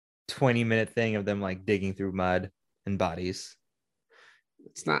like 20-minute thing of them like digging through mud and bodies.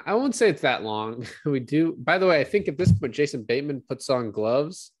 It's not, I won't say it's that long. We do, by the way, I think at this point, Jason Bateman puts on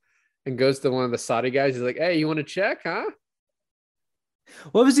gloves and goes to one of the Saudi guys. He's like, hey, you want to check, huh?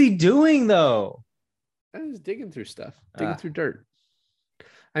 What was he doing though? I was digging through stuff, digging through dirt.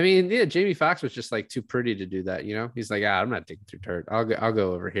 I mean, yeah, Jamie Foxx was just like too pretty to do that, you know? He's like, I'm not digging through dirt. I'll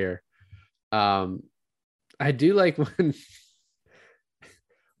go over here. I do like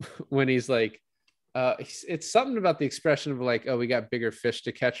when he's like, it's something about the expression of like, oh, we got bigger fish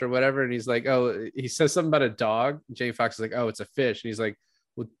to catch or whatever. And he's like, oh, he says something about a dog. Jamie Foxx is like, oh, it's a fish. And he's like,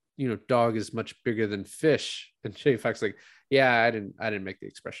 well, dog is much bigger than fish. And Jamie Foxx is like, yeah, I didn't make the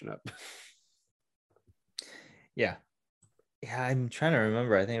expression up. Yeah. Yeah, I'm trying to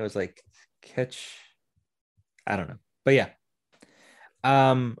remember. I think it was like catch. I don't know. But yeah.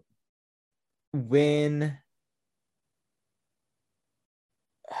 When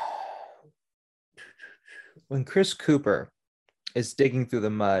Chris Cooper is digging through the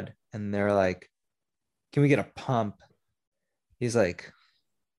mud and they're like, can we get a pump? He's like,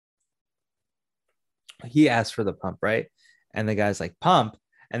 he asked for the pump, right? And the guy's like, pump.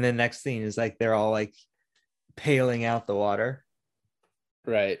 And then next thing is like, they're all like paling out the water.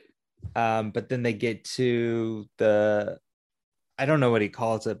 Right. But then they get to the, I don't know what he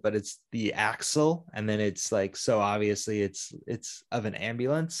calls it, but it's the axle. And then it's like, so obviously it's of an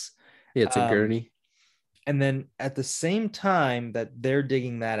ambulance. Yeah, it's a gurney. And then at the same time that they're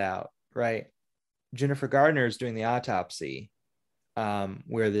digging that out, right? Jennifer Gardner is doing the autopsy,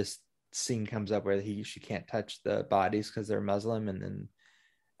 where this scene comes up where she can't touch the bodies because they're Muslim. And then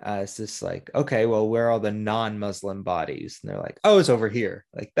it's just like, okay, well, where are all the non-Muslim bodies? And they're like, oh, it's over here.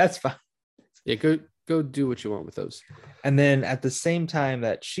 Like, that's fine. Yeah, go do what you want with those. And then at the same time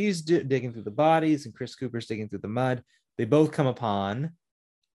that she's digging through the bodies and Chris Cooper's digging through the mud, they both come upon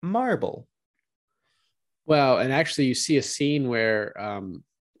marble. Well, and actually you see a scene where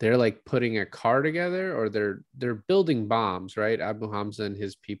they're like putting a car together, or they're building bombs, right? Abu Hamza and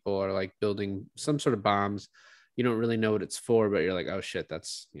his people are like building some sort of bombs. You don't really know what it's for, but you're like, oh shit,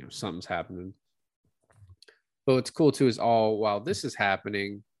 that's, something's happening. But what's cool too is all while this is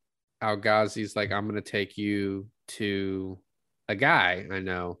happening, Al Ghazi's like, I'm going to take you to a guy I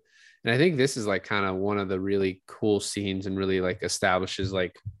know. And I think this is like kind of one of the really cool scenes and really like establishes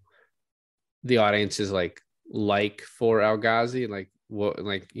like the audience's like for Al Ghazi, like what,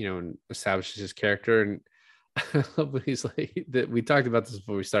 like, and establishes his character. And I love when he's like, that we talked about this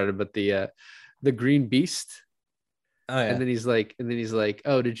before we started, but the green beast. Oh, yeah. And then he's like,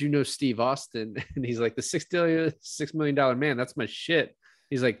 oh, did you know Steve Austin? And he's like, the $6 million man, that's my shit.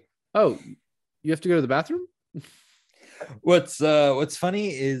 He's like, oh, you have to go to the bathroom? What's funny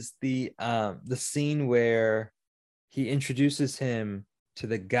is the scene where he introduces him to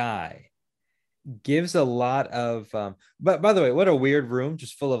the guy, gives a lot of but by the way, what a weird room,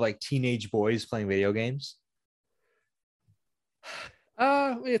 just full of like teenage boys playing video games.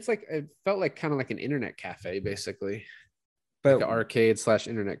 It's like, it felt like kind of like an internet cafe, basically. But like an arcade /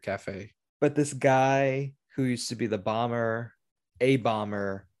 internet cafe. But this guy who used to be a bomber,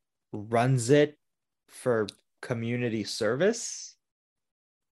 runs it for community service.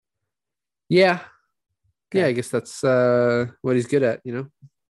 Yeah. Okay. Yeah, I guess that's what he's good at,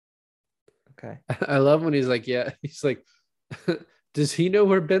 Okay. I love when he's like, yeah, he's like, does he know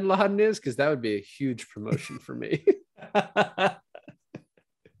where Bin Laden is? Because that would be a huge promotion for me.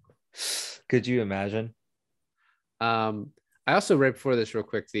 Could you imagine? I also, right before this, real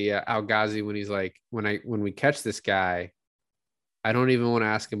quick, the Al Ghazi, when he's like, when we catch this guy, I don't even want to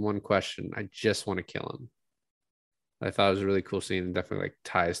ask him one question. I just want to kill him. I thought it was a really cool scene and definitely like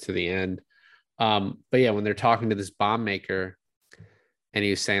ties to the end. But yeah, when they're talking to this bomb maker and he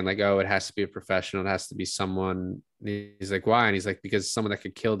was saying like, oh, it has to be a professional. It has to be someone. He's like, why? And he's like, because someone that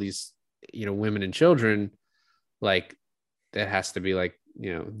could kill these, women and children, like that has to be like,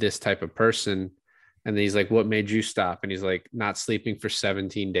 this type of person. And then he's like, what made you stop? And he's like, not sleeping for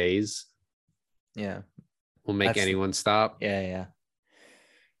 17 days. Yeah. will make That's anyone stop. yeah.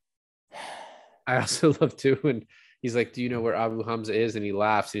 I also love too when he's like, "Do you know where Abu Hamza is?" And he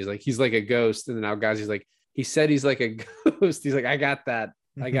laughs. He's like a ghost. And then now guys, he's like, he said he's like a ghost. He's like, I got that.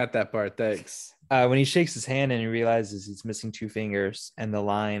 I got that part. Thanks. When he shakes his hand and he realizes he's missing two fingers, and the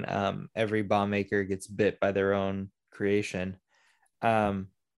line, every bomb maker gets bit by their own creation. Um,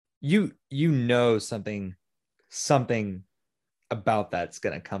 you know something about that's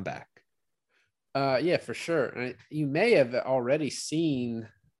gonna come back. Yeah, for sure. And you may have already seen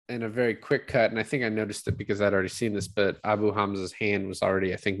in a very quick cut, and I think I noticed it because I'd already seen this, but Abu Hamza's hand was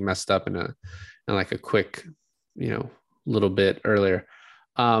already, I think, messed up in like a quick, little bit earlier.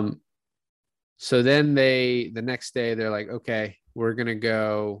 So then the next day they're like, okay, we're gonna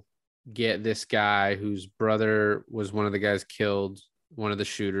go get this guy whose brother was one of the guys killed, one of the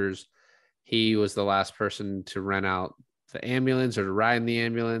shooters. He was the last person to rent out the ambulance or to ride in the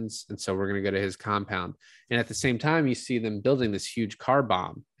ambulance. And so we're going to go to his compound. And at the same time, you see them building this huge car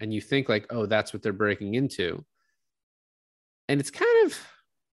bomb and you think like, oh, that's what they're breaking into. And it's kind of,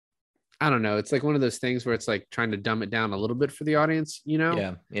 I don't know. It's like one of those things where it's like trying to dumb it down a little bit for the audience,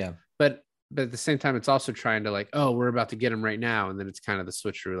 Yeah. But at the same time, it's also trying to like, oh, we're about to get him right now. And then it's kind of the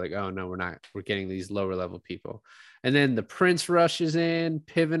switcheroo, like, oh no, we're not. We're getting these lower level people. And then the prince rushes in,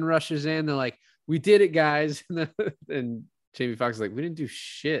 Piven rushes in. They're like, we did it, guys. And Jamie Foxx is like, we didn't do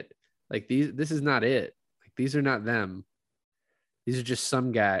shit. Like this is not it. Like these are not them. These are just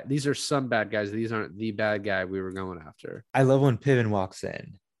some guy. These are some bad guys. These aren't the bad guy we were going after. I love when Piven walks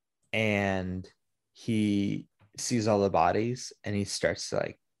in and he sees all the bodies and he starts to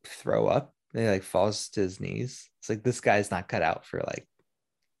like throw up. And he like falls to his knees. It's like this guy's not cut out for like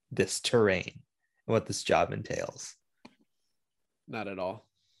this terrain and what this job entails. Not at all.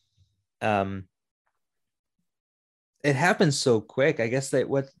 It happens so quick. I guess that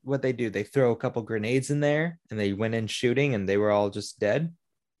what they do, they throw a couple grenades in there and they went in shooting and they were all just dead.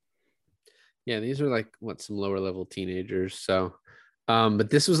 Yeah, these are like some lower level teenagers. So but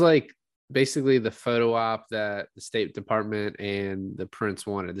this was like basically the photo op that the State Department and the prince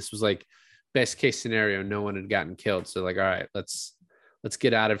wanted. This was like best case scenario. No one had gotten killed. So like, all right, let's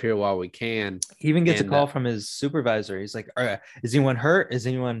get out of here while we can. He even gets a call from his supervisor. He's like, all right, is anyone hurt? Is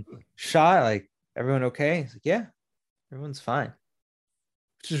anyone shot? Like, everyone okay? He's like, yeah, everyone's fine.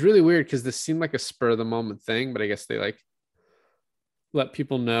 Which is really weird because this seemed like a spur of the moment thing, but I guess they like let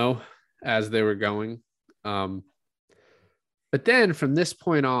people know as they were going. But then from this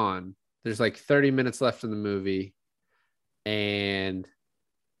point on, there's like 30 minutes left in the movie, and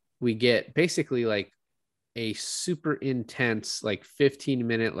we get basically like a super intense, like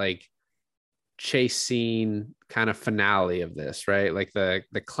 15-minute, like chase scene kind of finale of this, right? Like the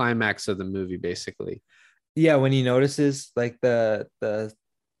climax of the movie, basically. Yeah, when he notices like the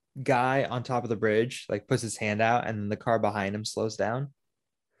guy on top of the bridge like puts his hand out and the car behind him slows down.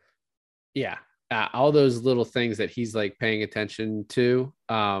 Yeah, all those little things that he's like paying attention to.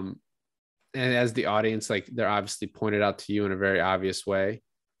 And as the audience, like they're obviously pointed out to you in a very obvious way.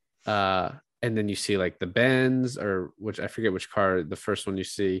 And then you see like the Benz, or which I forget which car, the first one you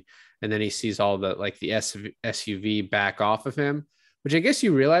see, and then he sees all the like the SUV back off of him, which I guess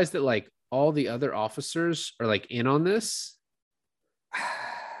you realize that like all the other officers are like in on this.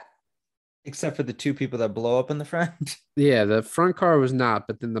 Except for the two people that blow up in the front. Yeah, the front car was not,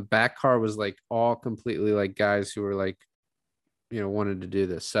 but then the back car was like all completely like guys who were like, wanted to do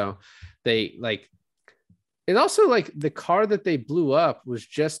this. So they like, it also like the car that they blew up was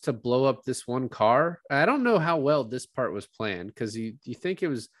just to blow up this one car. I don't know how well this part was planned, because you think it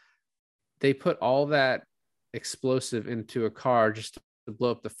was, they put all that explosive into a car just to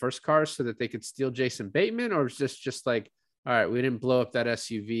blow up the first car so that they could steal Jason Bateman, or was this just like, all right, we didn't blow up that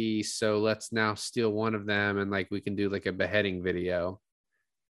SUV, so let's now steal one of them and like we can do like a beheading video.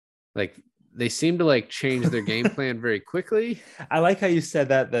 Like they seem to like change their game plan very quickly. I like how you said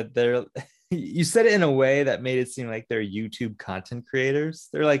that they're you said it in a way that made it seem like they're YouTube content creators.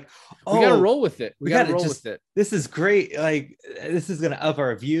 They're like, oh, we gotta roll with it. We gotta roll with it. This is great. Like, this is gonna up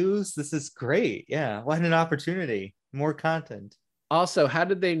our views. This is great. Yeah, what an opportunity. More content. Also, how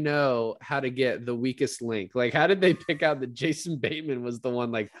did they know how to get the weakest link? Like, how did they pick out that Jason Bateman was the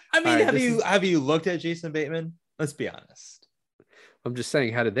one? Like, I mean, have you looked at Jason Bateman? Let's be honest. I'm just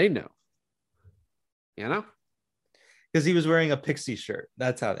saying, how did they know? Because he was wearing a Pixie shirt.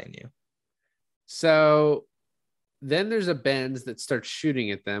 That's how they knew. So then there's a Benz that starts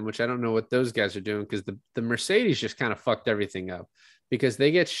shooting at them, which I don't know what those guys are doing, because the Mercedes just kind of fucked everything up, because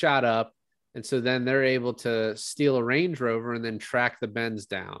they get shot up. And so then they're able to steal a Range Rover and then track the Benz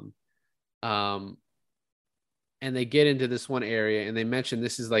down. and they get into this one area, and they mention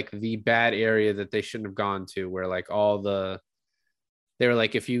this is like the bad area that they shouldn't have gone to, where like they were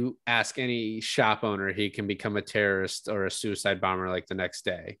like, if you ask any shop owner, he can become a terrorist or a suicide bomber like the next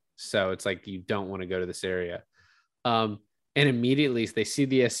day. So it's like you don't want to go to this area. Um, and immediately they see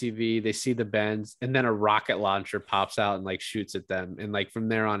the SUV, they see the Benz, and then a rocket launcher pops out and like shoots at them. And like from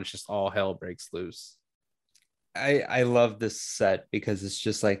there on, it's just all hell breaks loose. I love this set because it's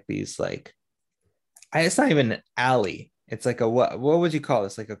just like these like it's not even an alley. It's like a what would you call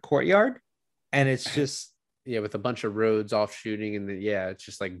this? Like a courtyard, and it's just Yeah, with a bunch of roads off shooting, and yeah, it's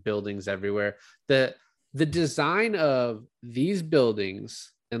just like buildings everywhere. The design of these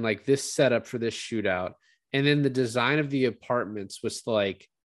buildings and like this setup for this shootout, and then the design of the apartments was like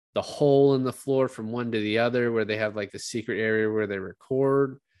the hole in the floor from one to the other, where they have like the secret area where they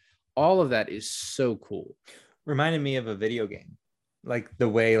record. All of that is so cool. reminded me of a video game. Like the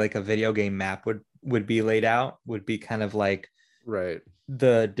way like a video game map would be laid out would be kind of like Right.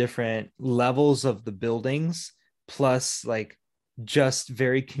 the different levels of the buildings plus like just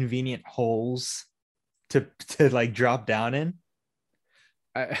very convenient holes to like drop down in.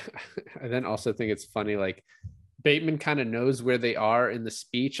 I, I then also think it's funny, like Bateman kind of knows where they are in the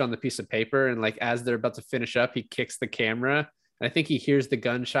speech on the piece of paper, and like as they're about to finish up, he kicks the camera. And I think he hears the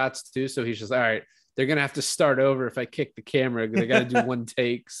gunshots too, so he's just all right. They're gonna have to start over if I kick the camera. They got to do one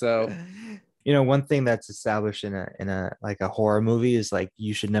take. So You know, one thing that's established in a like a horror movie is like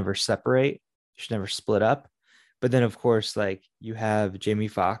you should never separate, you should never split up. But then of course, like you have Jamie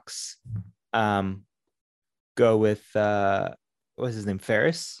Foxx go with what's his name,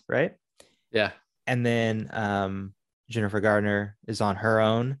 Ferris, right? yeah, And then Jennifer Gardner is on her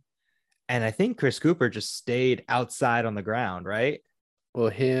own, and I think Chris Cooper just stayed outside on the ground, right? well,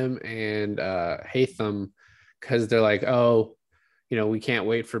 him and Hatham, because they're like, oh, we can't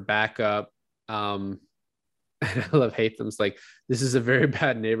wait for backup. And I love Hatham's like, this is a very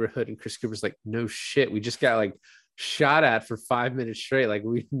bad neighborhood, and Chris Cooper's like, no shit, we just got like shot at for 5 minutes straight. Like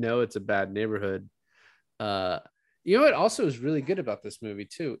we know it's a bad neighborhood. Uh, what also is really good about this movie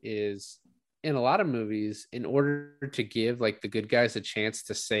too is in a lot of movies, in order to give like the good guys a chance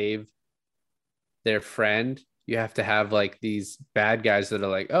to save their friend, you have to have like these bad guys that are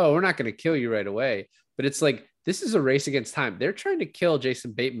like, oh, we're not going to kill you right away. But it's like, this is a race against time. They're trying to kill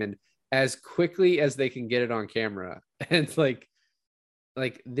Jason Bateman as quickly as they can get it on camera. And it's like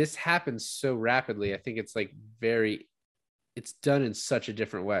this happens so rapidly. I think it's like it's done in such a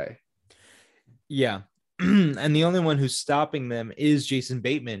different way. Yeah. And the only one who's stopping them is Jason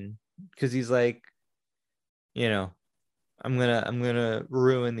Bateman because he's like, you know, I'm gonna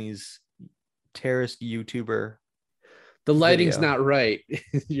ruin these terrorist YouTuber The lighting's video. not right.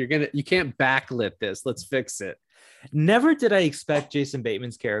 You can't backlit this. Let's fix it. Never did I expect Jason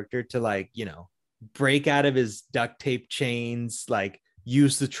Bateman's character to like, you know, break out of his duct tape chains, like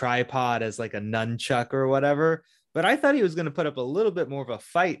use the tripod as like a nunchuck or whatever. But I thought he was going to put up a little bit more of a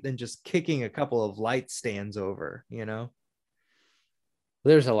fight than just kicking a couple of light stands over, you know?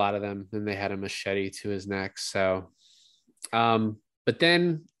 There's a lot of them, and they had a machete to his neck. So, but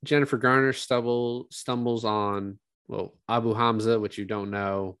then Jennifer Garner stumbles on, well, Abu Hamza, which you don't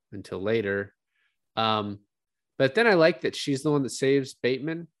know until later. But then I like that she's the one that saves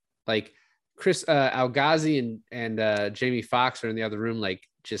Bateman. Like Chris Al-Ghazi and Jamie Foxx are in the other room, like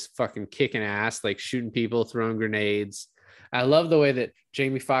just fucking kicking ass, like shooting people, throwing grenades. I love the way that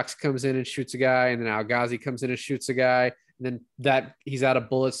Jamie Foxx comes in and shoots a guy, and then Al-Ghazi comes in and shoots a guy, and then that he's out of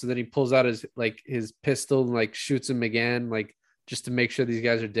bullets, so then he pulls out his pistol and like shoots him again, like just to make sure these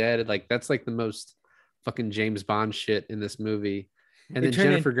guys are dead. Like that's like the most fucking James Bond shit in this movie. And then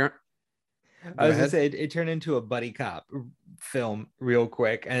Jennifer Garner. I was gonna say it turned into a buddy cop film real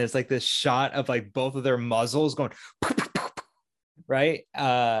quick, and it's like this shot of like both of their muzzles going right,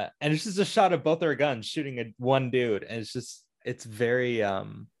 and it's just a shot of both their guns shooting at one dude, and it's very You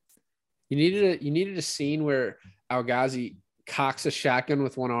needed a scene where Al-Ghazi cocks a shotgun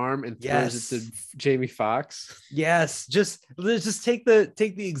with one arm and throws it to Jamie Foxx. Yes, just take the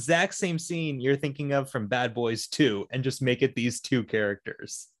exact same scene you're thinking of from Bad Boys 2 and just make it these two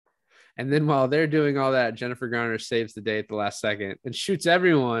characters. And then while they're doing all that, Jennifer Garner saves the day at the last second and shoots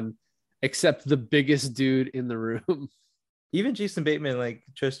everyone except the biggest dude in the room. Even Jason Bateman like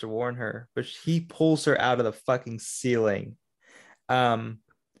tries to warn her, but he pulls her out of the fucking ceiling. But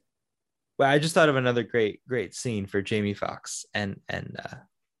I just thought of another great scene for Jamie Foxx and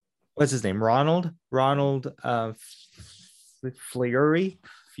what's his name? Ronald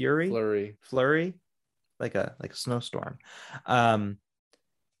Fleury, like a snowstorm.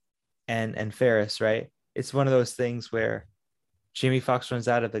 And Ferris, right? It's one of those things where Jamie Foxx runs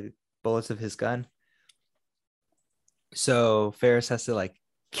out of the bullets of his gun. So Ferris has to like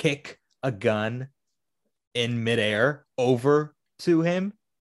kick a gun in midair over to him.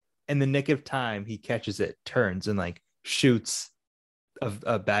 In the nick of time, he catches it, turns, and like shoots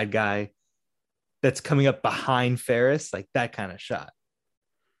a bad guy that's coming up behind Ferris, like that kind of shot.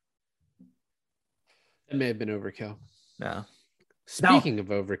 It may have been overkill. No. No. Speaking of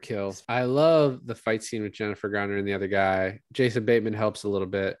overkill, I love the fight scene with Jennifer Garner and the other guy. Jason Bateman helps a little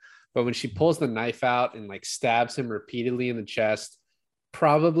bit, but when she pulls the knife out and like stabs him repeatedly in the chest,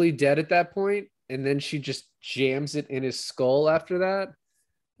 probably dead at that point, and then she just jams it in his skull after that.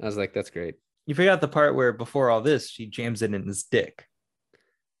 I was like, that's great. You forgot the part where before all this, she jams it in his dick. I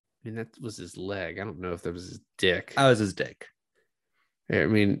mean, that was his leg. I don't know if that was his dick. That was his dick. I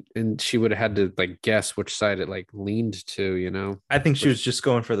mean, and she would have had to like guess which side it like leaned to, you know? I think she was just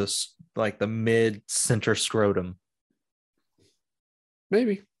going for this, like the mid center scrotum.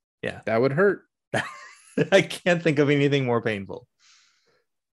 Maybe. Yeah. That would hurt. I can't think of anything more painful.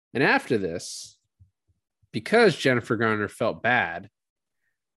 And after this, because Jennifer Garner felt bad,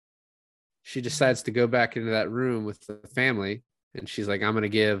 she decides to go back into that room with the family. And she's like, I'm going to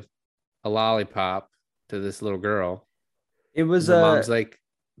give a lollipop to this little girl. It was the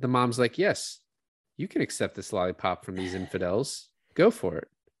mom's like, yes, you can accept this lollipop from these infidels. Go for it.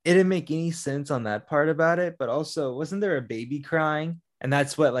 It didn't make any sense on that part about it, but also wasn't there a baby crying? And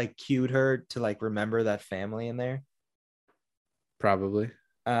that's what like cued her to like remember that family in there. Probably.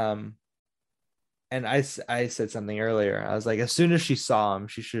 And I said something earlier. I was like, as soon as she saw him,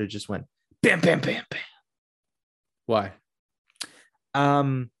 she should have just went bam, bam, bam, bam. Why?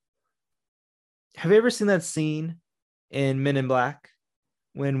 Have you ever seen that scene in Men in Black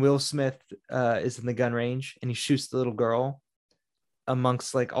when Will Smith is in the gun range and he shoots the little girl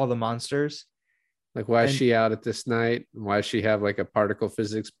amongst like all the monsters? Like, why is she out at this night? Why does she have like a particle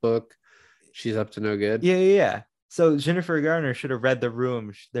physics book? She's up to no good. Yeah. So Jennifer Garner should have read the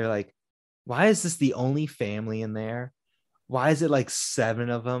room. They're like, why is this the only family in there? Why is it like 7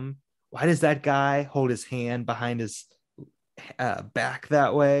 of them? Why does that guy hold his hand behind his back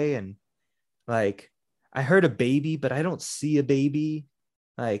that way? And like, I heard a baby, but I don't see a baby.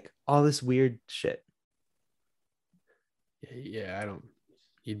 Like all this weird shit. Yeah, I don't.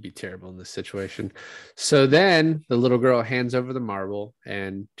 You'd be terrible in this situation. So then the little girl hands over the marble,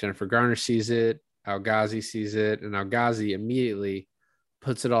 and Jennifer Garner sees it. Al-Ghazi sees it, and Al-Ghazi immediately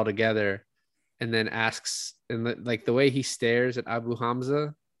puts it all together, and then asks, and like the way he stares at Abu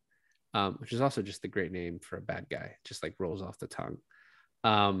Hamza, which is also just a great name for a bad guy, just like rolls off the tongue.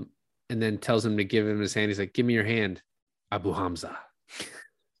 And then tells him to give him his hand. He's like, "Give me your hand, Abu Hamza."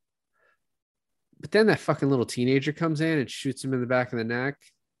 But then that fucking little teenager comes in and shoots him in the back of the neck.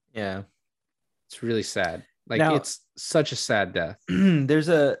 Yeah. It's really sad. Like, now, it's such a sad death. It is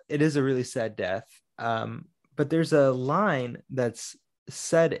a really sad death. But there's a line that's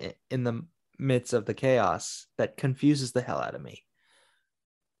said in the midst of the chaos that confuses the hell out of me.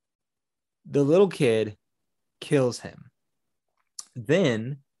 The little kid kills him.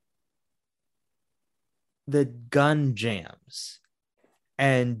 Then the gun jams.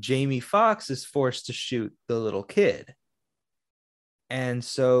 And Jamie Foxx is forced to shoot the little kid. And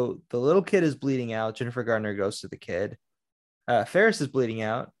so the little kid is bleeding out. Jennifer Garner goes to the kid. Ferris is bleeding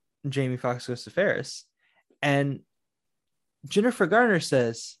out. Jamie Foxx goes to Ferris. And Jennifer Garner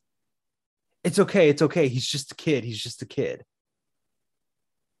says, it's okay. He's just a kid.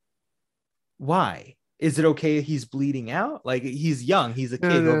 Why? Is it okay he's bleeding out? Like, he's young. He's a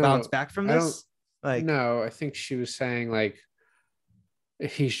kid. He'll bounce back from this? Like, no, I think she was saying like,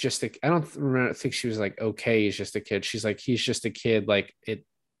 he's just I don't remember. I think she was like, okay, he's just a kid. She's like, he's just a kid. Like, it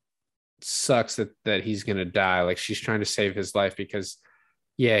sucks that he's gonna die. Like, she's trying to save his life because,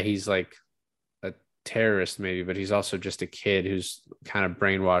 yeah, he's like a terrorist maybe, but he's also just a kid who's kind of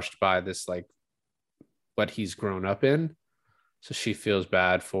brainwashed by this, like, what he's grown up in. So she feels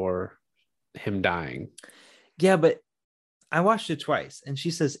bad for him dying. Yeah, but I watched it twice, and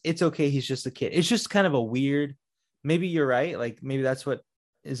she says it's okay. He's just a kid. It's just kind of a weird. Maybe you're right. Like, maybe that's what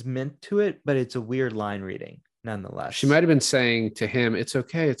is meant to it, but it's a weird line reading nonetheless. She might have been saying to him, it's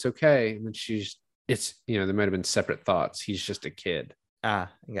okay. And then there might have been separate thoughts. He's just a kid. I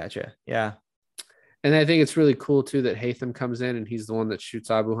gotcha. Yeah. And I think it's really cool too that Haytham comes in and he's the one that shoots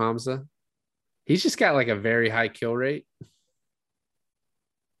Abu Hamza. He's just got like a very high kill rate.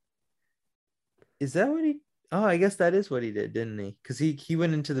 Is that what I guess that is what he did, didn't he? Because he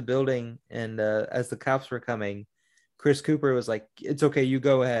went into the building, and as the cops were coming, Chris Cooper was like, it's okay, you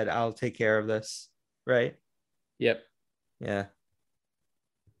go ahead, I'll take care of this, right? Yep. Yeah.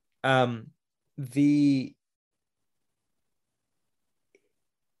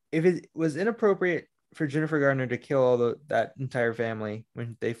 If it was inappropriate for Jennifer Garner to kill that entire family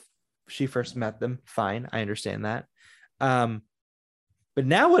when she first met them. Fine, I understand that. But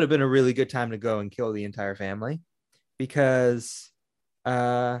now would have been a really good time to go and kill the entire family, because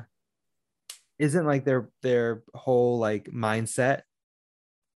isn't like their whole like mindset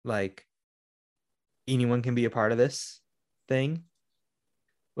like anyone can be a part of this thing?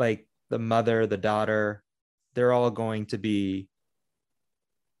 Like the mother, the daughter, they're all going to be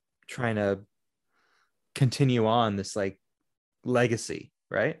trying to continue on this like legacy,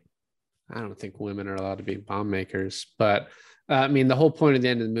 right? I don't think women are allowed to be bomb makers, but I mean, the whole point of the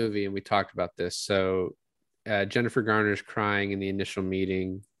end of the movie, and we talked about this. So Jennifer Garner's crying in the initial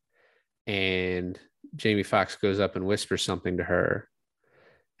meeting, and Jamie Foxx goes up and whispers something to her.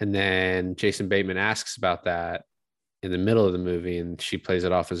 And then Jason Bateman asks about that in the middle of the movie, and she plays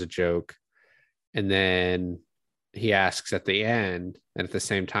it off as a joke. And then he asks at the end, and at the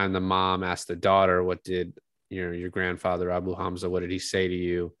same time, the mom asks the daughter, what did your grandfather, Abu Hamza, what did he say to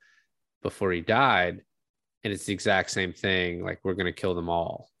you before he died? And it's the exact same thing. Like, we're going to kill them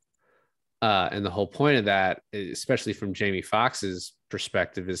all. And the whole point of that, especially from Jamie Foxx's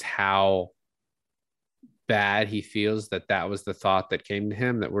perspective, is how bad he feels that was the thought that came to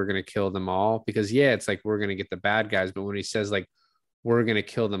him, that we're going to kill them all. Because yeah, it's like we're going to get the bad guys, but when he says like we're going to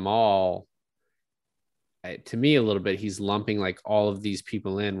kill them all, to me a little bit, he's lumping like all of these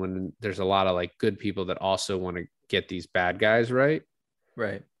people in when there's a lot of like good people that also want to get these bad guys, right?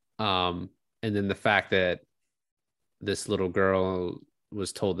 And then the fact that this little girl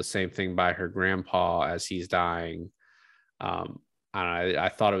was told the same thing by her grandpa as he's dying. I don't know. I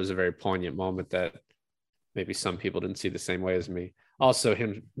thought it was a very poignant moment that maybe some people didn't see the same way as me. Also,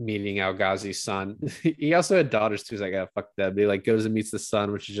 him meeting Al Ghazi's son. He also had daughters too. He's like, oh, fuck that. But he like goes and meets the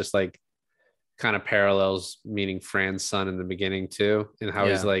son, which is just like kind of parallels meeting Fran's son in the beginning too. And how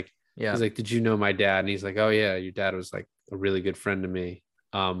he's like, did you know my dad? And he's like, oh yeah, your dad was like a really good friend to me.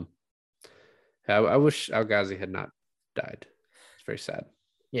 I wish Al Ghazi had not died. It's very sad.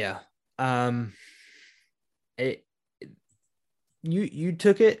 Yeah. You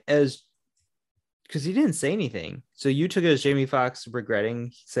took it as, because he didn't say anything. So you took it as Jamie Foxx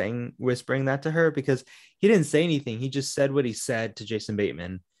regretting whispering that to her, because he didn't say anything. He just said what he said to Jason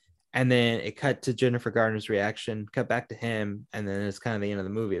Bateman. And then it cut to Jennifer Garner's reaction, cut back to him. And then it's kind of the end of the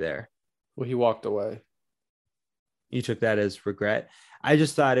movie there. Well, he walked away. You took that as regret. I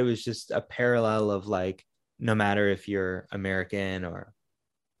just thought it was just a parallel of like, no matter if you're American or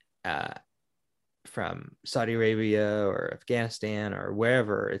from Saudi Arabia or Afghanistan or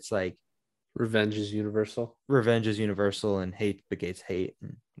wherever, it's like revenge is universal. Revenge is universal, and hate begets hate,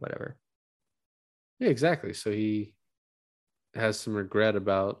 and whatever. Yeah, exactly. So he has some regret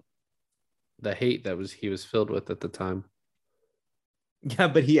about the hate that he was filled with at the time. Yeah,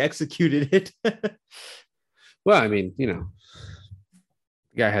 but he executed it. Well, I mean, the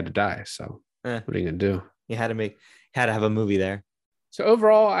guy had to die. So what are you gonna do? You had to have a movie there. So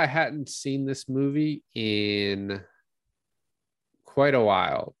overall, I hadn't seen this movie in quite a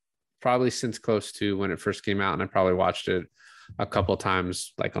while, probably since close to when it first came out, and I probably watched it a couple of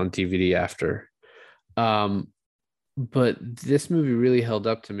times, like on DVD after. But this movie really held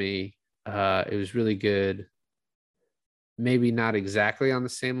up to me. It was really good. Maybe not exactly on the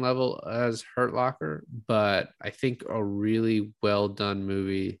same level as Hurt Locker, but I think a really well done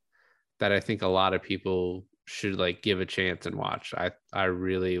movie that I think a lot of people should like give a chance and watch. I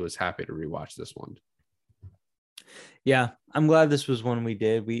really was happy to rewatch this one. Yeah, I'm glad this was one we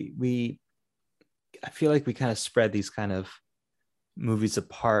did. I feel like we kind of spread these kind of movies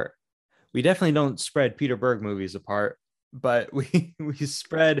apart. We definitely don't spread Peter Berg movies apart, but we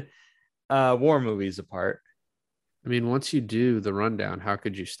spread war movies apart. I mean, once you do the rundown, how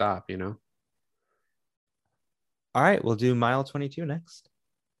could you stop, All right, we'll do Mile 22 next.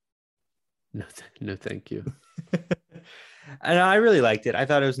 No, thank you. And I really liked it. I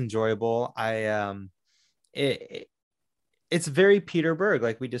thought it was enjoyable. It's very Peter Berg,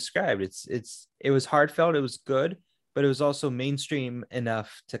 like we described. It was heartfelt. It was good, but it was also mainstream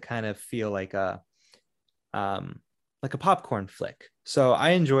enough to kind of feel like a popcorn flick. So I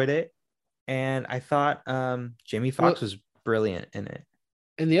enjoyed it, and I thought Jamie Foxx was brilliant in it.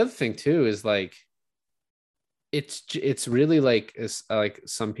 And the other thing too is like, it's really like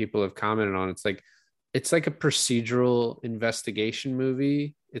some people have commented on. It's like a procedural investigation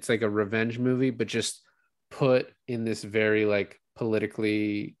movie. It's like a revenge movie, but just put in this very like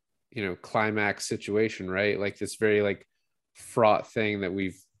politically, climax situation, right? Like this very like fraught thing that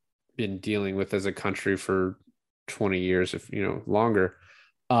we've been dealing with as a country for 20 years, if longer.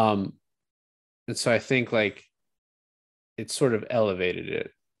 And so I think like it sort of elevated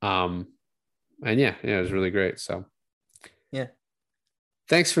it. And yeah, it was really great. So Yeah.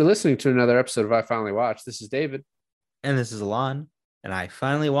 thanks for listening to another episode of I Finally Watched. This is David. And this is Alon. And I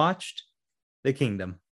finally watched The Kingdom.